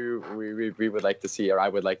something maybe we would like to see, or I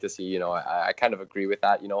would like to see. You know, I kind of agree with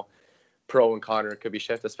that. You know, Pro and Connor could be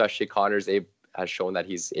shift, especially Connor's has shown that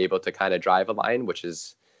he's able to kind of drive a line, which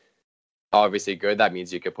is obviously good. That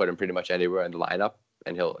means you could put him pretty much anywhere in the lineup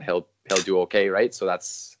and he'll do okay, right? So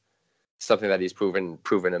that's something that he's proven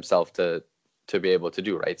himself to be able to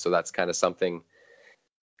do, right? So that's kind of something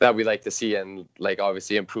that we like to see, and like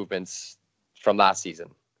obviously improvements from last season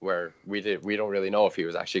where we don't really know if he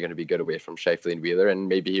was actually going to be good away from Scheifele and Wheeler, and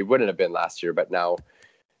maybe he wouldn't have been last year, but now,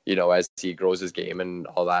 you know, as he grows his game and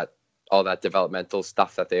all that developmental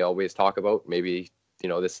stuff that they always talk about, maybe, you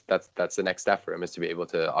know, that's the next step for him, is to be able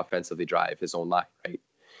to offensively drive his own line, right?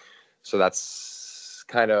 So that's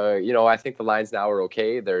kind of, you know, I think the lines now are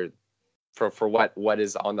okay. They're for what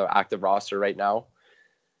is on the active roster right now.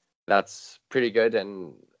 That's pretty good.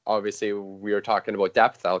 And obviously we were talking about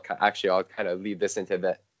depth. I'll kind of lead this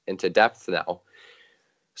into depth now.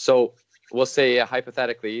 So we'll say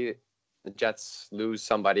hypothetically the Jets lose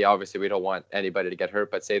somebody. Obviously we don't want anybody to get hurt,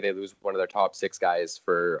 but say they lose one of their top 6 guys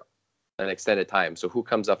for an extended time. So who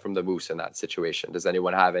comes up from the Moose in that situation? Does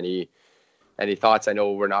anyone have any thoughts? I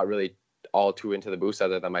know we're not really all too into the Moose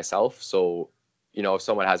other than myself. So, you know, if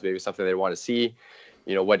someone has maybe something they want to see,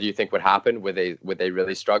 you know, what do you think would happen? Would they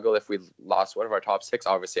really struggle if we lost one of our top 6?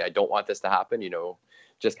 Obviously, I don't want this to happen, you know,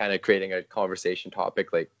 just kind of creating a conversation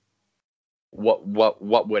topic, like what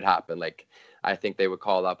would happen? Like, I think they would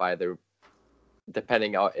call up either,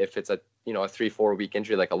 depending on if it's a 3-4 week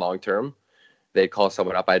injury, like a long term, they'd call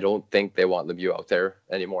someone up. I don't think they want Lemieux out there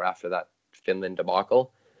anymore after that Finland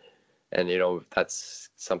debacle. And, you know, that's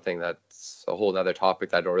something that's a whole other topic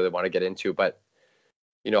that I don't really want to get into. But,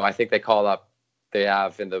 you know, I think they call up, they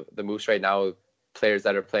have in the Moose right now, players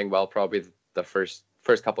that are playing well. Probably the first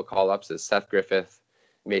couple call-ups is Seth Griffith,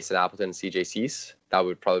 Mason Appleton, and CJ Cease. That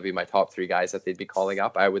would probably be my top 3 guys that they'd be calling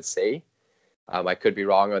up, I would say. I could be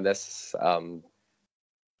wrong on this.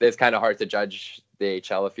 It's kind of hard to judge the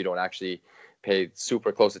AHL if you don't actually pay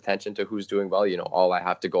super close attention to who's doing well. You know, all I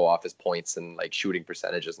have to go off is points and like shooting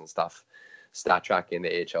percentages and stuff. Stat tracking in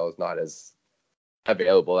the AHL is not as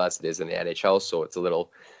available as it is in the NHL, so it's a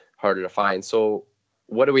little harder to find. So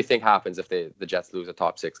what do we think happens if the Jets lose a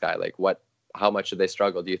top 6 guy? Like how much do they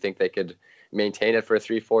struggle? Do you think they could maintain it for a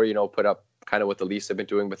 3-4, you know, put up kind of what the Leafs have been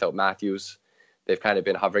doing without Matthews? They've kind of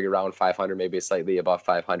been hovering around 500, maybe slightly above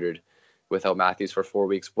 500 without Matthews for 4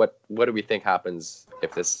 weeks. What do we think happens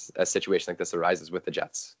if a situation like this arises with the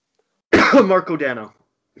Jets? Marco Dano.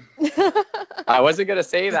 I wasn't going to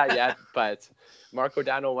say that yet, but Marco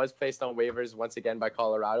Dano was placed on waivers once again by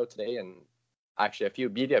Colorado today, and actually a few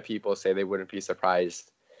media people say they wouldn't be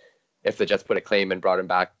surprised if the Jets put a claim and brought him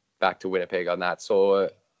back to Winnipeg on that. So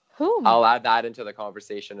I'll add that into the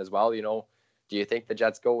conversation as well. You know, do you think the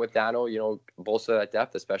Jets go with Dano, you know, bolster that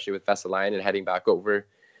depth, especially with Vesalainen and heading back over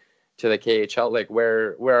to the KHL? Like,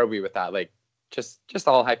 where are we with that? Like, just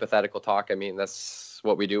all hypothetical talk. I mean, that's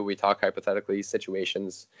what we do. We talk hypothetically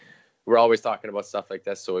situations. We're always talking about stuff like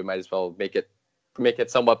this, so we might as well make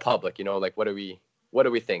it somewhat public. You know, like what do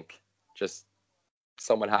we think? Just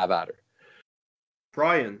someone have at her.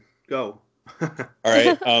 Brian, go. All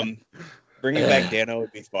right. Bringing back Dano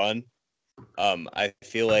would be fun. I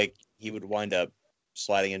feel like he would wind up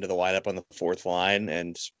sliding into the lineup on the 4th line,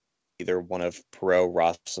 and either one of Perreault,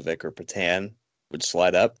 Roslovic, or Petan would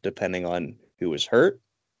slide up, depending on who was hurt.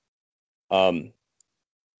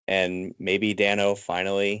 And maybe Dano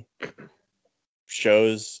finally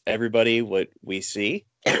shows everybody what we see.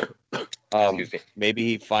 Maybe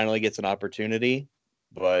he finally gets an opportunity,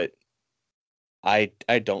 but I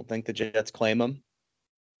don't think the Jets claim him,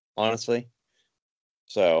 honestly.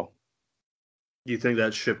 So, You think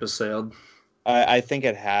that ship has sailed? I think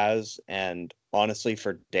it has, and honestly,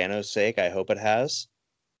 for Dano's sake, I hope it has.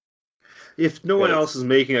 If no one else is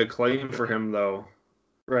making a claim for him, though,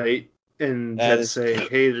 right? And Jets say,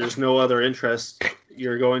 hey, there's no other interest.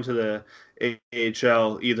 You're going to the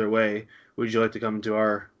AHL either way. Would you like to come to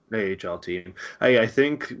our AHL team. I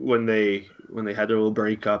think when they had their little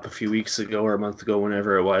breakup a few weeks ago or a month ago,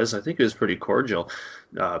 whenever it was, I think it was pretty cordial.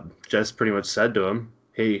 Jess pretty much said to him,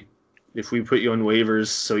 "Hey, if we put you on waivers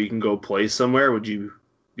so you can go play somewhere, would you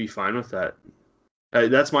be fine with that?"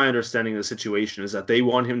 That's my understanding of the situation, is that they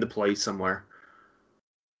want him to play somewhere.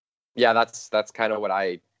 Yeah, that's kind of what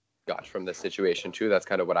I got from the situation too. That's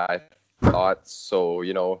kind of what I thought. So,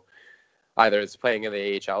 either it's playing in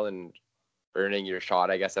the AHL and earning your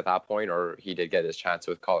shot, I guess, at that point, or he did get his chance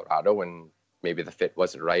with Colorado and maybe the fit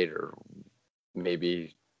wasn't right, or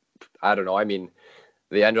maybe, I don't know. I mean,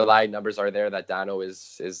 the underlying numbers are there that Dano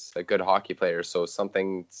is a good hockey player, so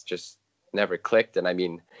something's just never clicked. And I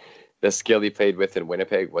mean, the skill he played with in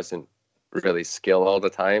Winnipeg wasn't really skill all the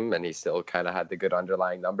time, and he still kind of had the good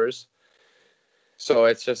underlying numbers. So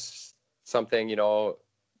it's just something,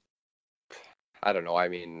 I don't know. I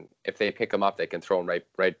mean, if they pick him up, they can throw him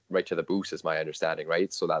right to the boost, is my understanding,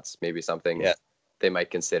 right? So that's maybe something they might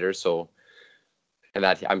consider. So, and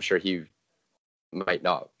that I'm sure he might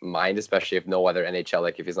not mind, especially if no other NHL,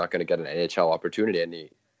 like if he's not going to get an NHL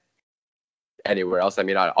opportunity anywhere else. I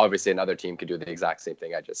mean, obviously another team could do the exact same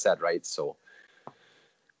thing I just said, right? So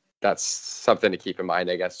that's something to keep in mind,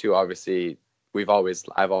 I guess, too. Obviously,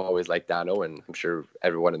 I've always liked Dano, and I'm sure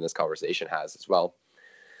everyone in this conversation has as well.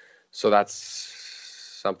 So that's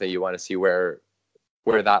something you want to see where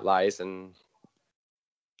that lies, and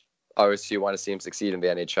obviously you want to see him succeed in the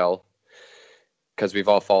NHL because we've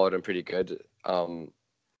all followed him pretty good.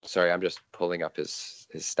 Sorry, I'm just pulling up his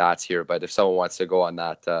stats here, but if someone wants to go on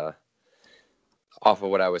that off of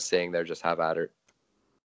what I was saying there, just have at it.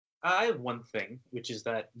 I have one thing, which is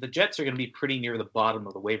that the Jets are going to be pretty near the bottom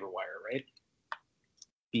of the waiver wire, right?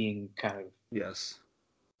 Being kind of Yes.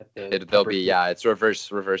 They'll be, it's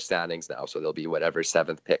reverse standings now, so they'll be whatever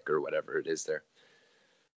 7th pick or whatever it is there.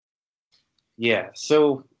 Yeah,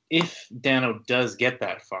 so if Dano does get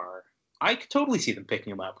that far, I could totally see them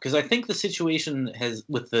picking him up, because I think the situation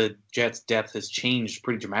with the Jets' depth has changed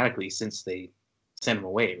pretty dramatically since they sent him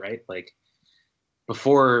away, right? Like,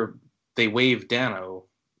 before they waived Dano,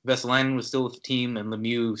 Vesalainen was still with the team, and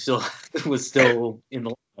Lemieux was still in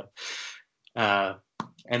the lineup.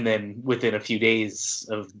 And then within a few days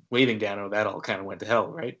of waiving Dano, that all kind of went to hell,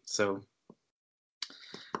 right? So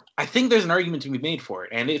I think there's an argument to be made for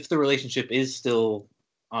it. And if the relationship is still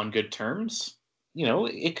on good terms,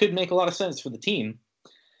 it could make a lot of sense for the team.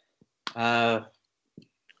 It's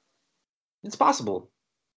possible.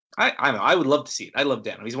 I don't know. I would love to see it. I love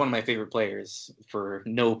Dano. He's one of my favorite players for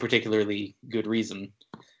no particularly good reason.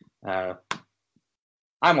 I'm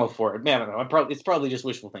all for it. Man, I don't know. It's probably just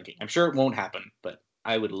wishful thinking. I'm sure it won't happen, but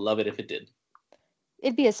I would love it if it did.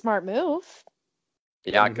 It'd be a smart move.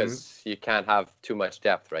 Yeah, because you can't have too much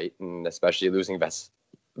depth, right? And especially losing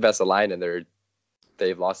Vesalainen, and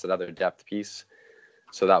they've lost another depth piece.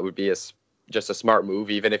 So that would be just a smart move,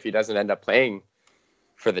 even if he doesn't end up playing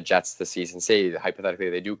for the Jets this season. Say hypothetically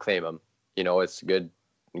they do claim him, it's a good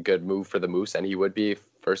move for the Moose, and he would be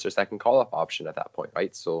first or second call-up option at that point,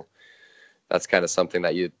 right? So that's kind of something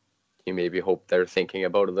that you maybe hope they're thinking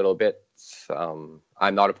about a little bit.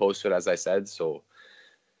 I'm not opposed to it, as I said, so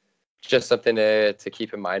just something to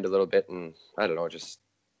keep in mind a little bit, and I don't know, just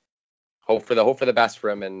hope for the best for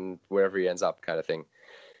him and wherever he ends up, kind of thing.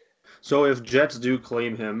 So if Jets do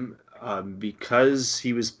claim him, because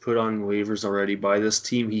he was put on waivers already by this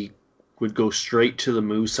team, he would go straight to the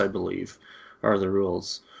Moose, I believe, are the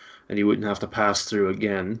rules, and he wouldn't have to pass through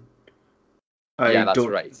again. That's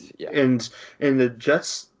right. Yeah, and the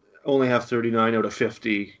Jets only have 39 out of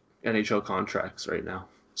 50 NHL contracts right now.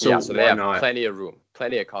 So they have plenty of room,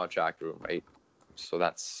 plenty of contract room, right? So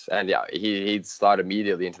he'd slot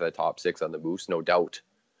immediately into the top 6 on the Moose, no doubt.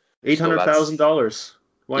 $800,000.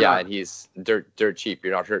 Why not? And he's dirt cheap.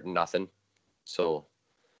 You're not hurting nothing. So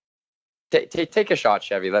take a shot,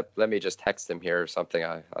 Chevy. Let me just text him here or something.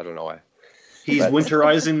 I don't know. He's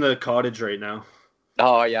winterizing the cottage right now.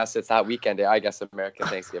 Oh yes, it's that weekend. I guess American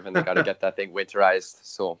Thanksgiving. They got to get that thing winterized.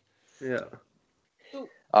 So yeah.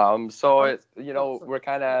 So we're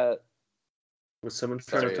kind of. Was someone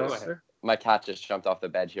trying to talk there? My cat just jumped off the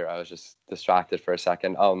bed here. I was just distracted for a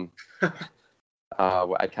second.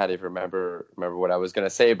 I can't even remember what I was gonna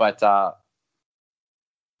say, but so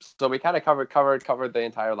we kind of covered the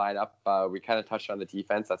entire lineup. We kind of touched on the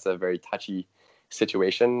defense. That's a very touchy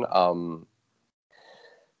situation.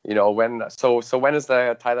 When is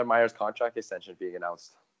the Tyler Myers contract extension being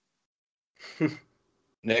announced?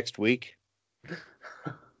 Next week.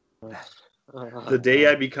 The day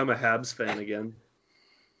I become a Habs fan again.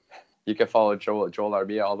 You can follow Joel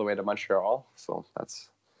Armia all the way to Montreal. So that's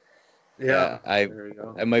I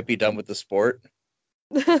might be done with the sport.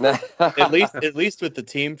 At least with the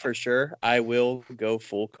team for sure, I will go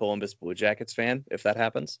full Columbus Blue Jackets fan if that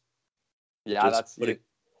happens. Yeah, Just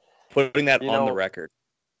putting that on the record.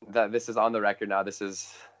 That this is on the record now. This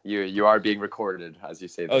is you are being recorded, as you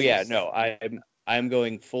say. I'm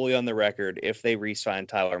going fully on the record. If they re-sign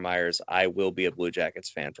Tyler Myers, I will be a Blue Jackets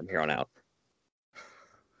fan from here on out.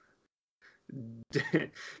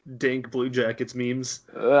 Dank Blue Jackets memes.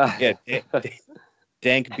 Yeah,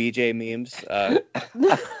 dank BJ memes.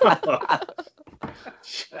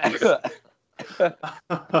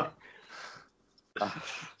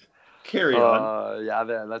 Carry on. Yeah,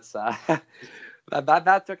 that's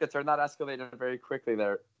that took a turn. That escalated very quickly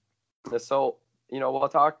there. So we'll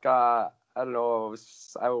talk. I don't know.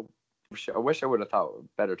 I wish I would have thought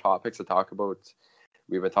better topics to talk about.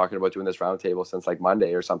 We've been talking about doing this roundtable since like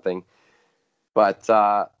Monday or something. But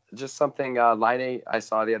just something, Laine, I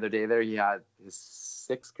saw the other day there, he had his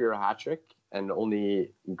 6th career hat trick, and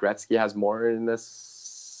only Gretzky has more in this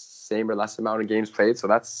same or less amount of games played. So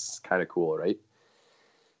that's kind of cool, right?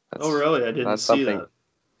 Oh, really? I didn't see that.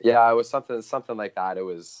 Yeah, it was something like that.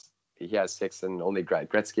 He has 6, and only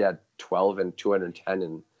Gretzky had 12 and 210,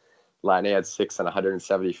 and Laine had 6 and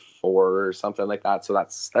 174 or something like that. So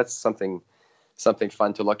that's something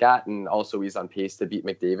fun to look at, and also he's on pace to beat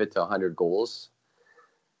McDavid to 100 goals,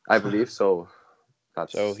 I believe. So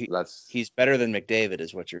he's better than McDavid,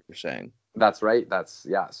 is what you're saying. That's right.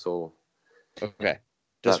 So okay,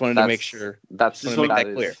 just wanted to make sure. Just want to make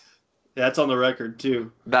that clear. That's on the record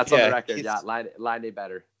too. That's on the record. Yeah, Laine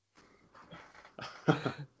better.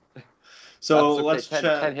 So let's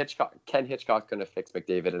chat. Ken Hitchcock's gonna fix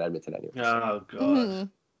McDavid in Edmonton anyway. Oh god,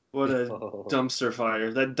 what a dumpster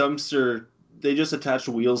fire! That dumpster. They just attached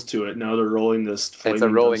wheels to it. Now they're rolling this flaming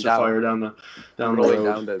dumpster fire down the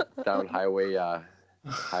road. down highway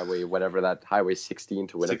whatever that highway 16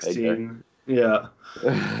 to Winnipeg. 16. Yeah.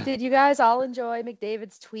 Did you guys all enjoy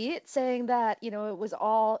McDavid's tweet saying that it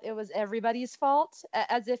was everybody's fault,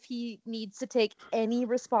 as if he needs to take any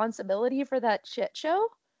responsibility for that shit show?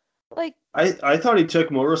 Like, I thought he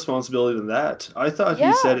took more responsibility than that. I thought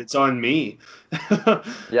he said it's on me.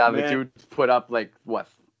 Yeah, the dude put up like what?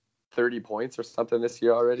 30 points or something this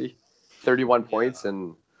year already, 31 points,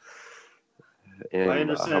 and I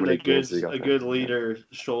understand a good leader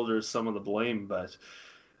shoulders some of the blame, but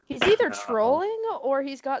he's either trolling or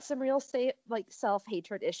he's got some real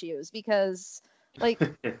self-hatred issues, because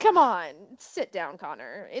come on, sit down,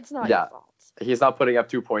 Connor. It's not your fault. He's not putting up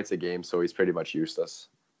 2 points a game, so he's pretty much useless.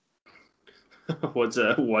 What's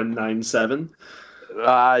a 197?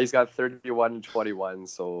 He's got 31 and 21,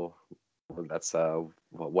 so that's 1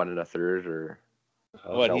 1/3 or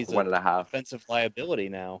he's 1.5. Offensive liability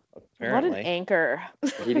now, apparently. What an anchor.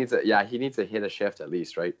 He needs to hit a shift at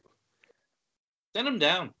least, right? Send him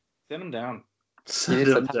down. He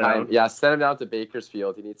needs some time. Yeah, send him down to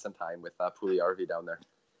Bakersfield. He needs some time with Puljujärvi down there.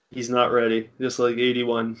 He's not ready. Just like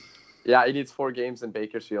 81. Yeah, he needs 4 games in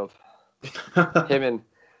Bakersfield. him and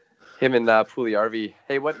Puljujärvi.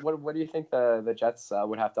 Hey, what do you think the Jets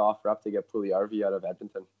would have to offer up to get Puljujärvi out of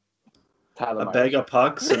Edmonton? A bag of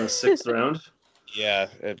pucks in the 6th round. Yeah,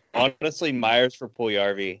 honestly, Myers for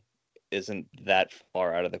Puljujärvi isn't that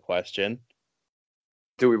far out of the question.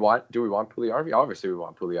 Do we want Puljujärvi? Obviously, we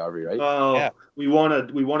want Puljujärvi, right? Oh, yeah. we want a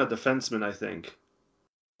defenseman, I think.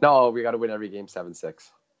 No, we got to win every game 7-6.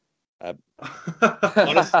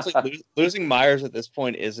 Honestly, losing Myers at this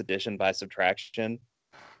point is addition by subtraction.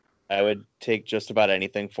 I would take just about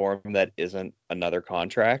anything for him that isn't another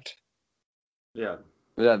contract. Yeah.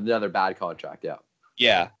 Another bad contract, yeah.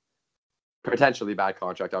 Yeah. Potentially bad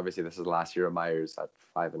contract. Obviously, this is the last year of Myers at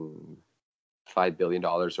 $5 billion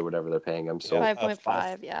or whatever they're paying him. So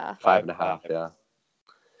 5.5, yeah. 5.5, yeah.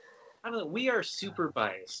 I don't know. We are super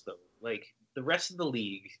biased though. Like, the rest of the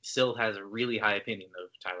league still has a really high opinion of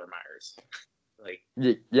Tyler Myers.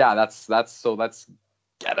 Yeah, that's so let's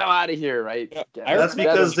get him out of here, right? Yeah, that's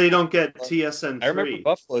because they don't get TSN 3. I remember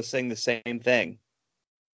Buffalo saying the same thing.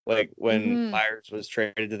 Like when Myers was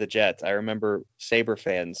traded to the Jets, I remember Sabre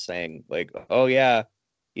fans saying, like, "Oh yeah,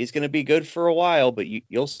 he's going to be good for a while, but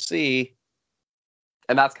you'll see."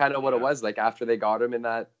 And that's kind of what it was. Like after they got him in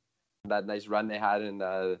that nice run they had in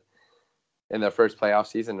their first playoff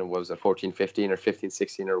season, and what was it, 14-15 or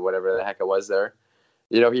 15-16 or whatever the heck it was there.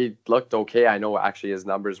 He looked okay. I know actually his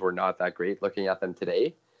numbers were not that great looking at them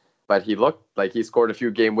today, but he looked like he scored a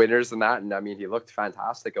few game winners and that. And I mean, he looked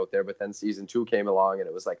fantastic out there, but then season 2 came along and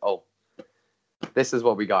it was like, oh, this is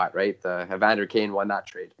what we got, right? Evander Kane won that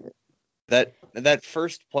trade. That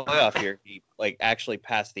first playoff year, he actually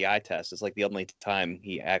passed the eye test. It's like the only time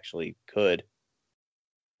he actually could.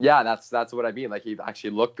 Yeah, that's what I mean. Like he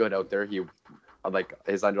actually looked good out there. He like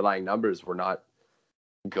his underlying numbers were not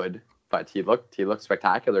good, but he looked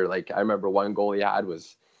spectacular. Like I remember one goal he had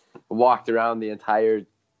was walked around the entire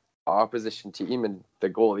opposition team, and the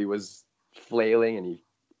goalie was flailing, and he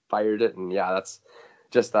fired it. And yeah, that's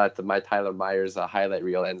just that my Tyler Myers highlight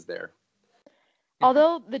reel ends there.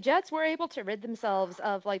 Although the Jets were able to rid themselves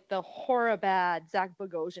of like the horribad Zach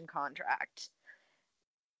Bogosian contract.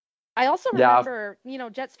 I also remember,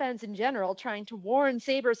 Jets fans in general trying to warn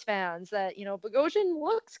Sabres fans that, Bogosian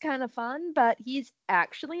looks kind of fun, but he's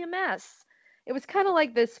actually a mess. It was kind of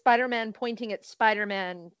like the Spider-Man pointing at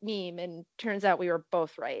Spider-Man meme, and turns out we were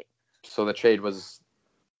both right. So the trade was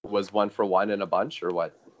 1-for-1 in a bunch, or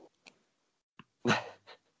what?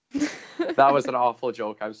 That was an awful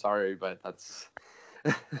joke. I'm sorry, but that's.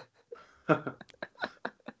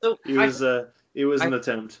 So it was an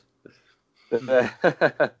attempt.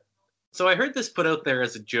 So I heard this put out there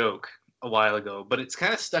as a joke a while ago, but it's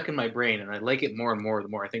kind of stuck in my brain, and I like it more and more the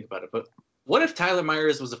more I think about it. But what if Tyler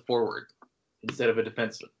Myers was a forward instead of a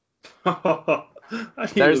defenseman? I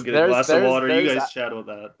need to go get a glass of water. You guys chat about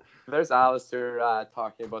that. There's Alistair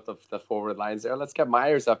talking about the forward lines there. Let's get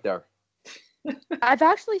Myers up there. I've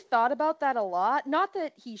actually thought about that a lot. Not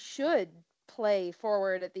that he should play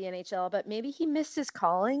forward at the NHL, but maybe he missed his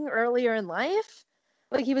calling earlier in life.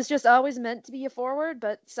 Like he was just always meant to be a forward,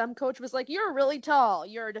 but some coach was like, "You're really tall.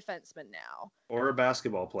 You're a defenseman now." Or a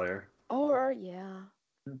basketball player. Or yeah.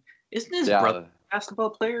 Isn't his brother a basketball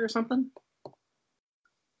player or something?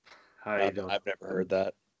 I've never heard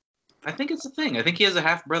that. I think it's a thing. I think he has a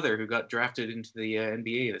half brother who got drafted into the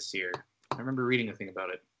NBA this year. I remember reading a thing about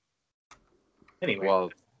it. Anyway.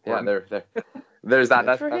 Well, yeah, there's that.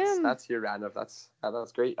 That's your random. That's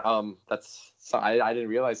great. I didn't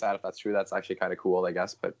realize that. If that's true, that's actually kind of cool, I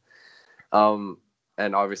guess. But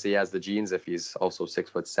and obviously he has the genes. If he's also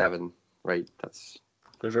 6'7", right?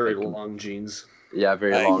 They're very long genes. Yeah,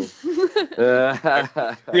 very long.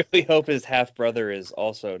 I really hope his half brother is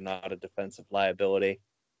also not a defensive liability.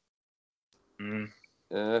 Mm.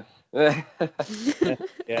 Yeah.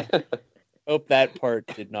 Hope that part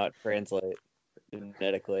did not translate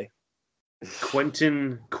genetically.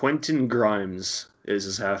 Quentin Grimes is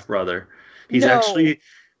his half brother. There's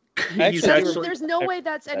no way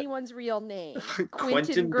that's anyone's real name.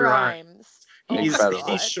 Quentin Grimes. He's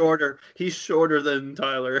shorter. He's shorter than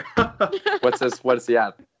Tyler. What is he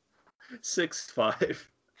at? 6'5".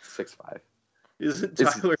 6'5". Isn't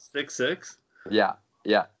Tyler 6'6"? Yeah.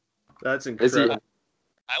 That's incredible.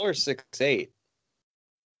 Tyler's 6'8".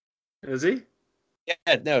 Is he?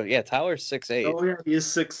 Yeah, Tyler's 6'8". Oh yeah, he is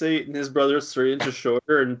 6'8", and his brother's 3 inches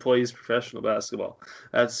shorter and plays professional basketball.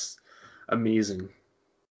 That's amazing.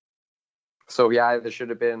 So yeah, there should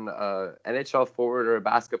have been NHL forward or a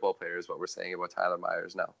basketball player is what we're saying about Tyler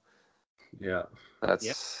Myers now. Yeah.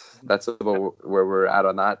 That's about where we're at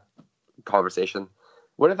on that conversation.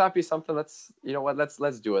 Wouldn't that be something? Let's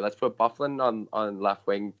do it. Let's put Byfuglien on left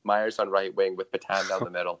wing, Myers on right wing, with Petan down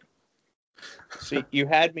the middle. See, you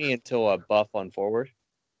had me until a Buff on forward.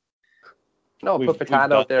 No, put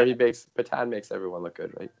Petan out there. Petan makes everyone look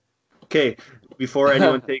good, right? Okay, before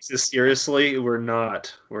anyone takes this seriously, we're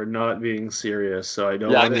not being serious. So I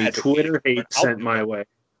don't want any Twitter hate sent my way.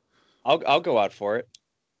 I'll go out for it.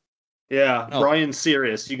 Yeah, no. Brian's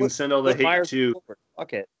serious. You can send all the hate Myers too. Forward.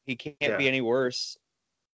 Fuck it. He can't be any worse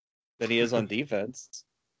than he is on defense.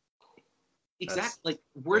 Exactly. Like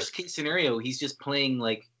worst case scenario, he's just playing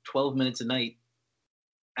like 12 minutes a night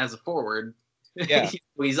as a forward. Yeah,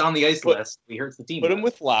 he's on the ice less. He hurts the team. Put him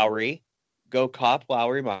with Lowry. Go cop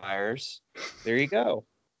Lowry Myers. There you go.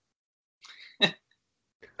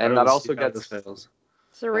 And that also gets. It's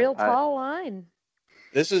a real tall line.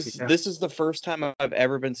 This is the first time I've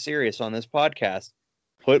ever been serious on this podcast.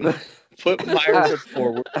 Put Myers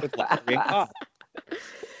forward with Lowry and Cop.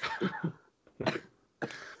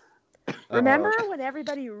 Remember when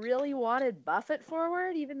everybody really wanted Buffett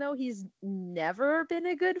forward, even though he's never been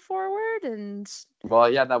a good forward? And well,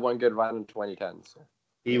 he had that one good run in 2010. So.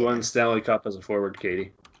 He won Stanley Cup as a forward,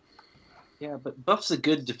 Katie. Yeah, but Buff's a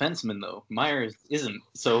good defenseman, though. Myers isn't.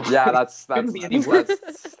 So yeah, that's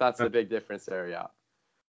the big difference there. Yeah,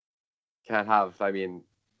 can't have. I mean,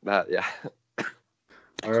 that. Yeah.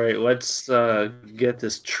 All right, let's get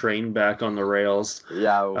this train back on the rails.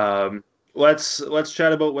 Yeah. Let's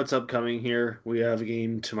chat about what's upcoming here. We have a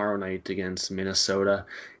game tomorrow night against Minnesota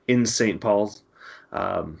in St. Paul.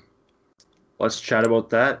 Let's chat about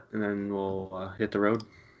that, and then we'll hit the road.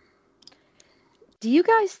 Do you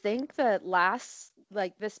guys think that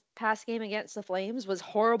this past game against the Flames was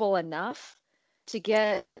horrible enough to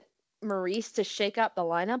get Maurice to shake up the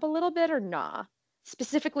lineup a little bit, or nah?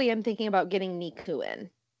 Specifically, I'm thinking about getting Niku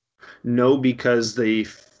in. No, because they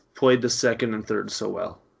played the second and third so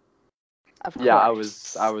well. Of Yeah,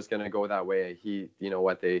 course. I was gonna go that way. You know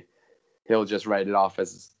what, he'll just write it off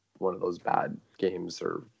as one of those bad games,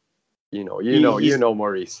 or you know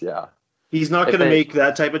Maurice. Yeah, He's not If going to they- make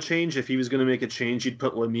that type of change. If he was going to make a change, he'd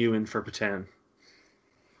put Lemieux in for Patan.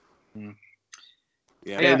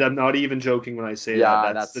 Yeah. And I'm not even joking when I say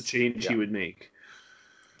Yeah, that's the change he yeah. would make.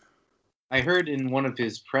 I heard in one of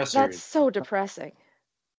his pressers, That's so depressing.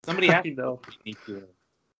 somebody asked I know. Niku,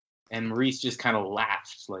 and Maurice just kind of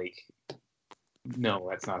laughed, like, "No,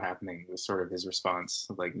 that's not happening." Was sort of his response,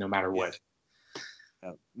 like, no matter what.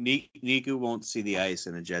 Niku won't see the ice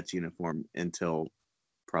in a Jets uniform until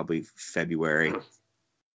probably February.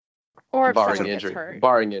 Or if barring someone gets injury. hurt.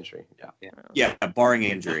 Barring injury. Yeah. Yeah, barring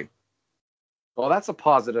injury. Well, that's a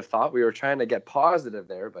positive thought. We were trying to get positive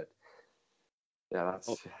there, but that's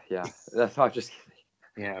not just kidding.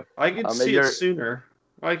 Yeah, I could Maybe see it you're- sooner.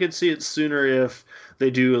 I could see it sooner if they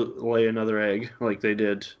do lay another egg like they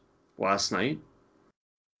did last night.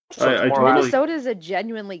 So I tomorrow- totally- Minnesota's a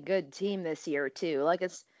genuinely good team this year too. Like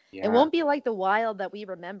it won't be like the Wild that we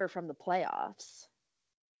remember from the playoffs.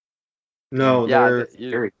 No, Yeah, they're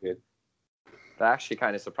very good. that actually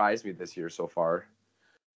kind of surprised me this year so far.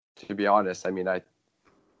 To be honest, I mean,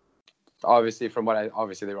 obviously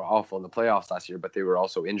they were awful in the playoffs last year, but they were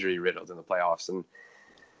also injury riddled in the playoffs, and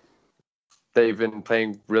they've been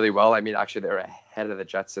playing really well. I mean, actually they're ahead of the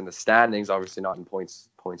Jets in the standings, obviously not in points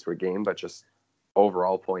per game, but just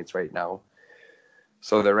overall points right now.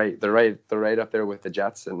 So they're right up there with the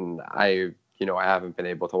Jets, and I haven't been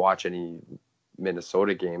able to watch any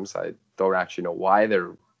Minnesota games. I don't actually know why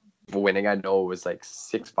they're winning. I know it was like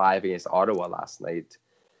 6-5 against Ottawa last night.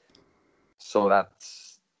 So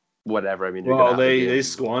that's whatever. I mean, you're gonna have a they game.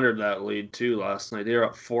 squandered that lead too last night. They were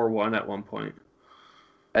up 4-1 at one point.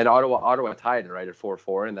 And Ottawa tied it right at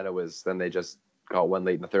 4-4, and then they just got one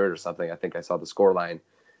late in the third or something. I think I saw the score line.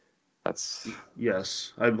 That's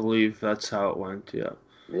Yes, I believe that's how it went. Yeah.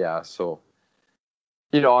 yeah. So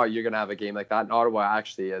you're gonna have a game like that. And Ottawa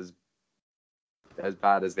actually, as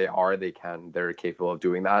bad as they're capable of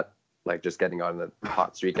doing that. Like just getting on the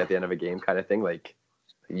hot streak at the end of a game, kind of thing. Like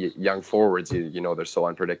young forwards, they're so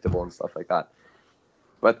unpredictable and stuff like that.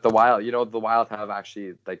 But the Wild have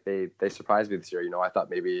actually, like, they surprised me this year. I thought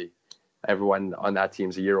maybe everyone on that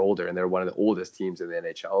team's a year older, and they're one of the oldest teams in the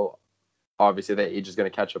NHL. Obviously, the age is going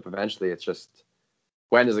to catch up eventually. It's just,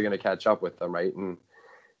 when is it going to catch up with them, right? And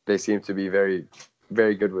they seem to be very,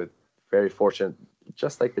 very good with, very fortunate,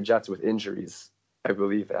 just like the Jets with injuries. I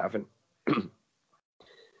believe they haven't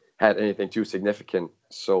had anything too significant.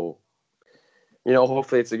 So,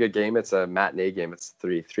 hopefully it's a good game. It's a matinee game. It's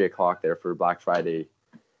 3 o'clock there for Black Friday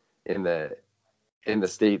in the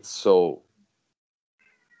States. So,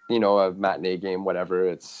 a matinee game, whatever.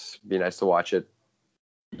 It's be nice to watch it,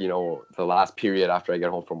 the last period after I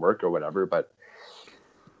get home from work or whatever. But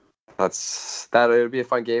it'll be a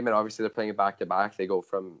fun game. And obviously they're playing it back to back. They go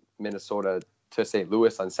from Minnesota to St.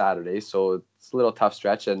 Louis on Saturday. So it's a little tough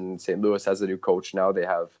stretch. And St. Louis has a new coach now.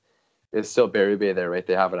 It's still Barry Bay there, right?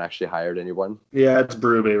 They haven't actually hired anyone. Yeah, it's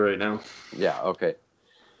Berube right now. Yeah, okay.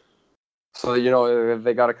 So,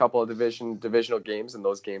 they got a couple of divisional games, and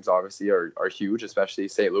those games obviously are huge, especially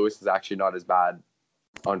St. Louis is actually not as bad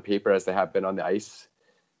on paper as they have been on the ice.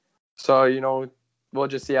 So, we'll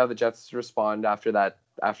just see how the Jets respond after the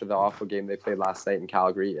awful game they played last night in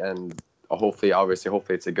Calgary, and hopefully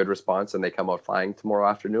it's a good response and they come out flying tomorrow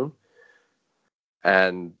afternoon.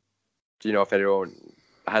 And, if anyone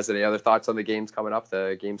has any other thoughts on the game's coming up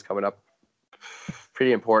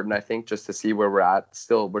pretty important, I think, just to see where we're at.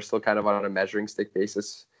 We're still kind of on a measuring stick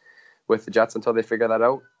basis with the Jets until they figure that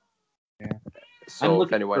out. Yeah. So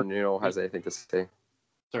if anyone has anything to say.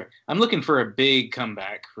 Sorry, I'm looking for a big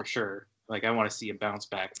comeback for sure. Like, I want to see a bounce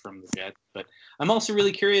back from the Jets, but I'm also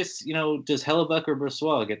really curious. Does Hellebuck or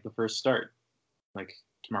Brossoit get the first start, like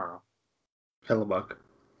tomorrow? Hellebuck.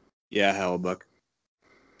 Yeah, Hellebuck.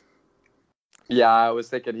 Yeah, I was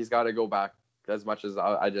thinking he's got to go back. As much as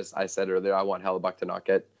I said earlier, I want Hellebuck to not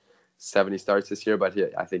get 70 starts this year, but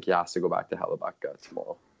I think he has to go back to Hellebuck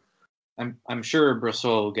tomorrow. I'm sure Brossoit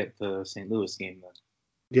will get the St. Louis game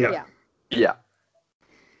then. Yeah.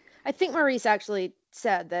 I think Maurice actually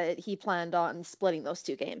said that he planned on splitting those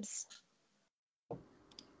two games.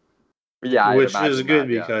 Yeah, Which is good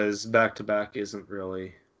because back-to-back isn't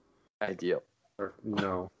really ideal.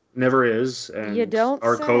 No, never is. And You don't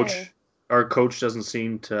say. Our coach doesn't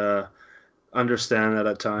seem to understand that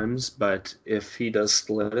at times, but if he does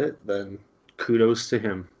split it, then kudos to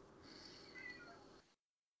him.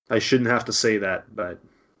 I shouldn't have to say that, but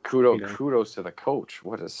kudos to the coach.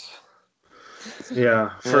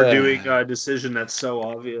 Yeah, for doing a decision that's so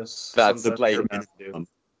obvious. That's Something like- you're meant to do.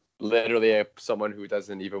 Literally, someone who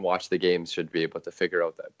doesn't even watch the games should be able to figure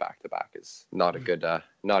out that back to back is not a good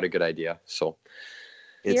idea. So,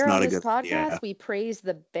 It's Here not on a this good podcast, yeah. we praise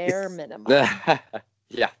the bare minimum.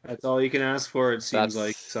 yeah, That's all you can ask for, it seems That's-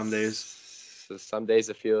 like some days. so some days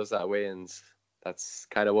it feels that way, and that's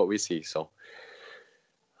kind of what we see. So,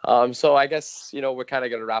 so I guess we're kind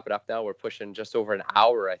of gonna wrap it up now. We're pushing just over an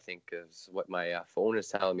hour, I think, is what my phone is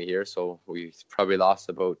telling me here. So we probably lost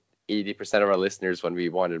about 80% of our listeners when we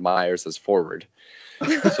wanted Myers as forward.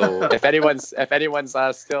 So if anyone's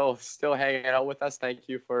still hanging out with us, thank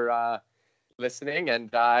you for listening. And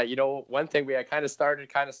one thing we had kind of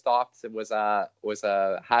started, kind of stopped. It was a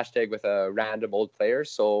hashtag with a random old player.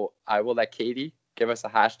 So I will let Katie give us a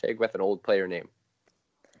hashtag with an old player name.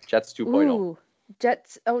 Jets 2.0. Ooh,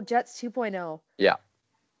 Jets 2.0. Yeah.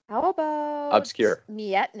 How about Obscure.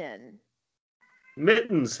 Mietnin?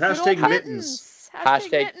 Mittens. Good old Hashtag mittens.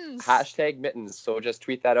 Hashtag mittens. So just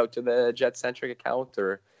tweet that out to the Jet-centric account,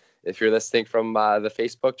 or if you're listening from the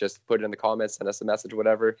Facebook, just put it in the comments, send us a message,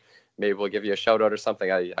 whatever. Maybe we'll give you a shout out or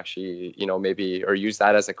something. I actually, maybe, or use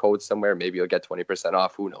that as a code somewhere. Maybe you'll get 20%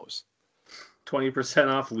 off. Who knows? 20%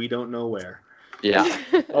 off, we don't know where. Yeah,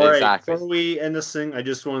 All right, exactly. before we end this thing, I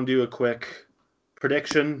just want to do a quick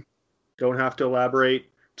prediction. Don't have to elaborate.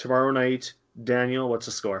 Tomorrow night, Daniel, what's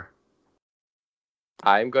the score?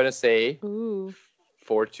 I'm going to say Ooh.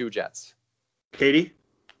 4-2 Jets. Katie?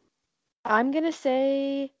 I'm going to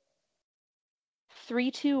say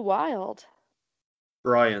 3-2 Wild.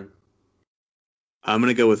 Ryan? I'm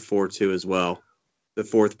gonna go with 4-2 as well. The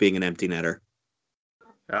fourth being an empty netter.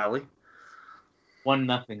 Allie?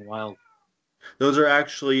 1-0 Wild. Those are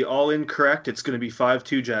actually all incorrect. It's going to be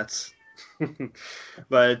 5-2 Jets.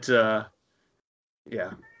 But,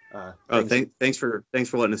 yeah. Thanks for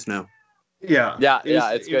letting us know. Yeah. Yeah, It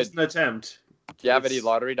was it's good. an attempt. Do you have any It's-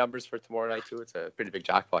 lottery numbers for tomorrow night too? It's a pretty big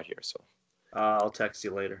jackpot here, so I'll text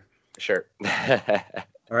you later. sure.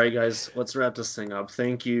 All right, guys, let's wrap this thing up.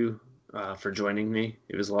 Thank you for joining me.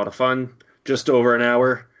 It was a lot of fun. Just over an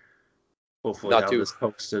hour. Hopefully, Not have too. this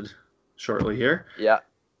posted shortly here. Yeah.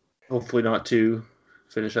 Hopefully, not to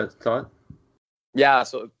finish that thought. Yeah,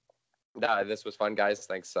 so this was fun, guys.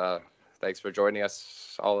 Thanks for joining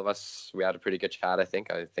us, all of us. We had a pretty good chat, I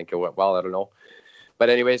think. I think it went well. I don't know. But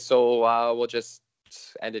anyway, so we'll just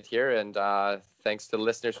end it here. And thanks to the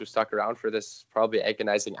listeners who stuck around for this probably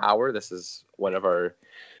agonizing hour. This is one of our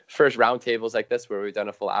first roundtables like this where we've done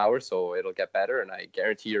a full hour, so it'll get better. And I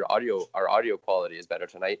guarantee our audio quality is better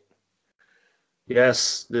tonight.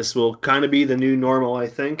 Yes, this will kind of be the new normal, I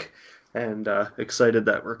think. And excited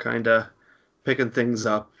that we're kind of picking things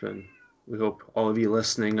up. And we hope all of you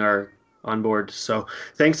listening are on board. So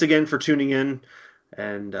thanks again for tuning in.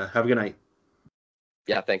 And have a good night.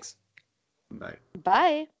 Yeah, thanks. Bye.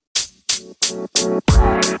 Bye.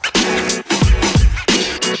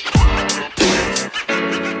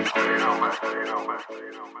 You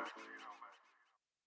know, man.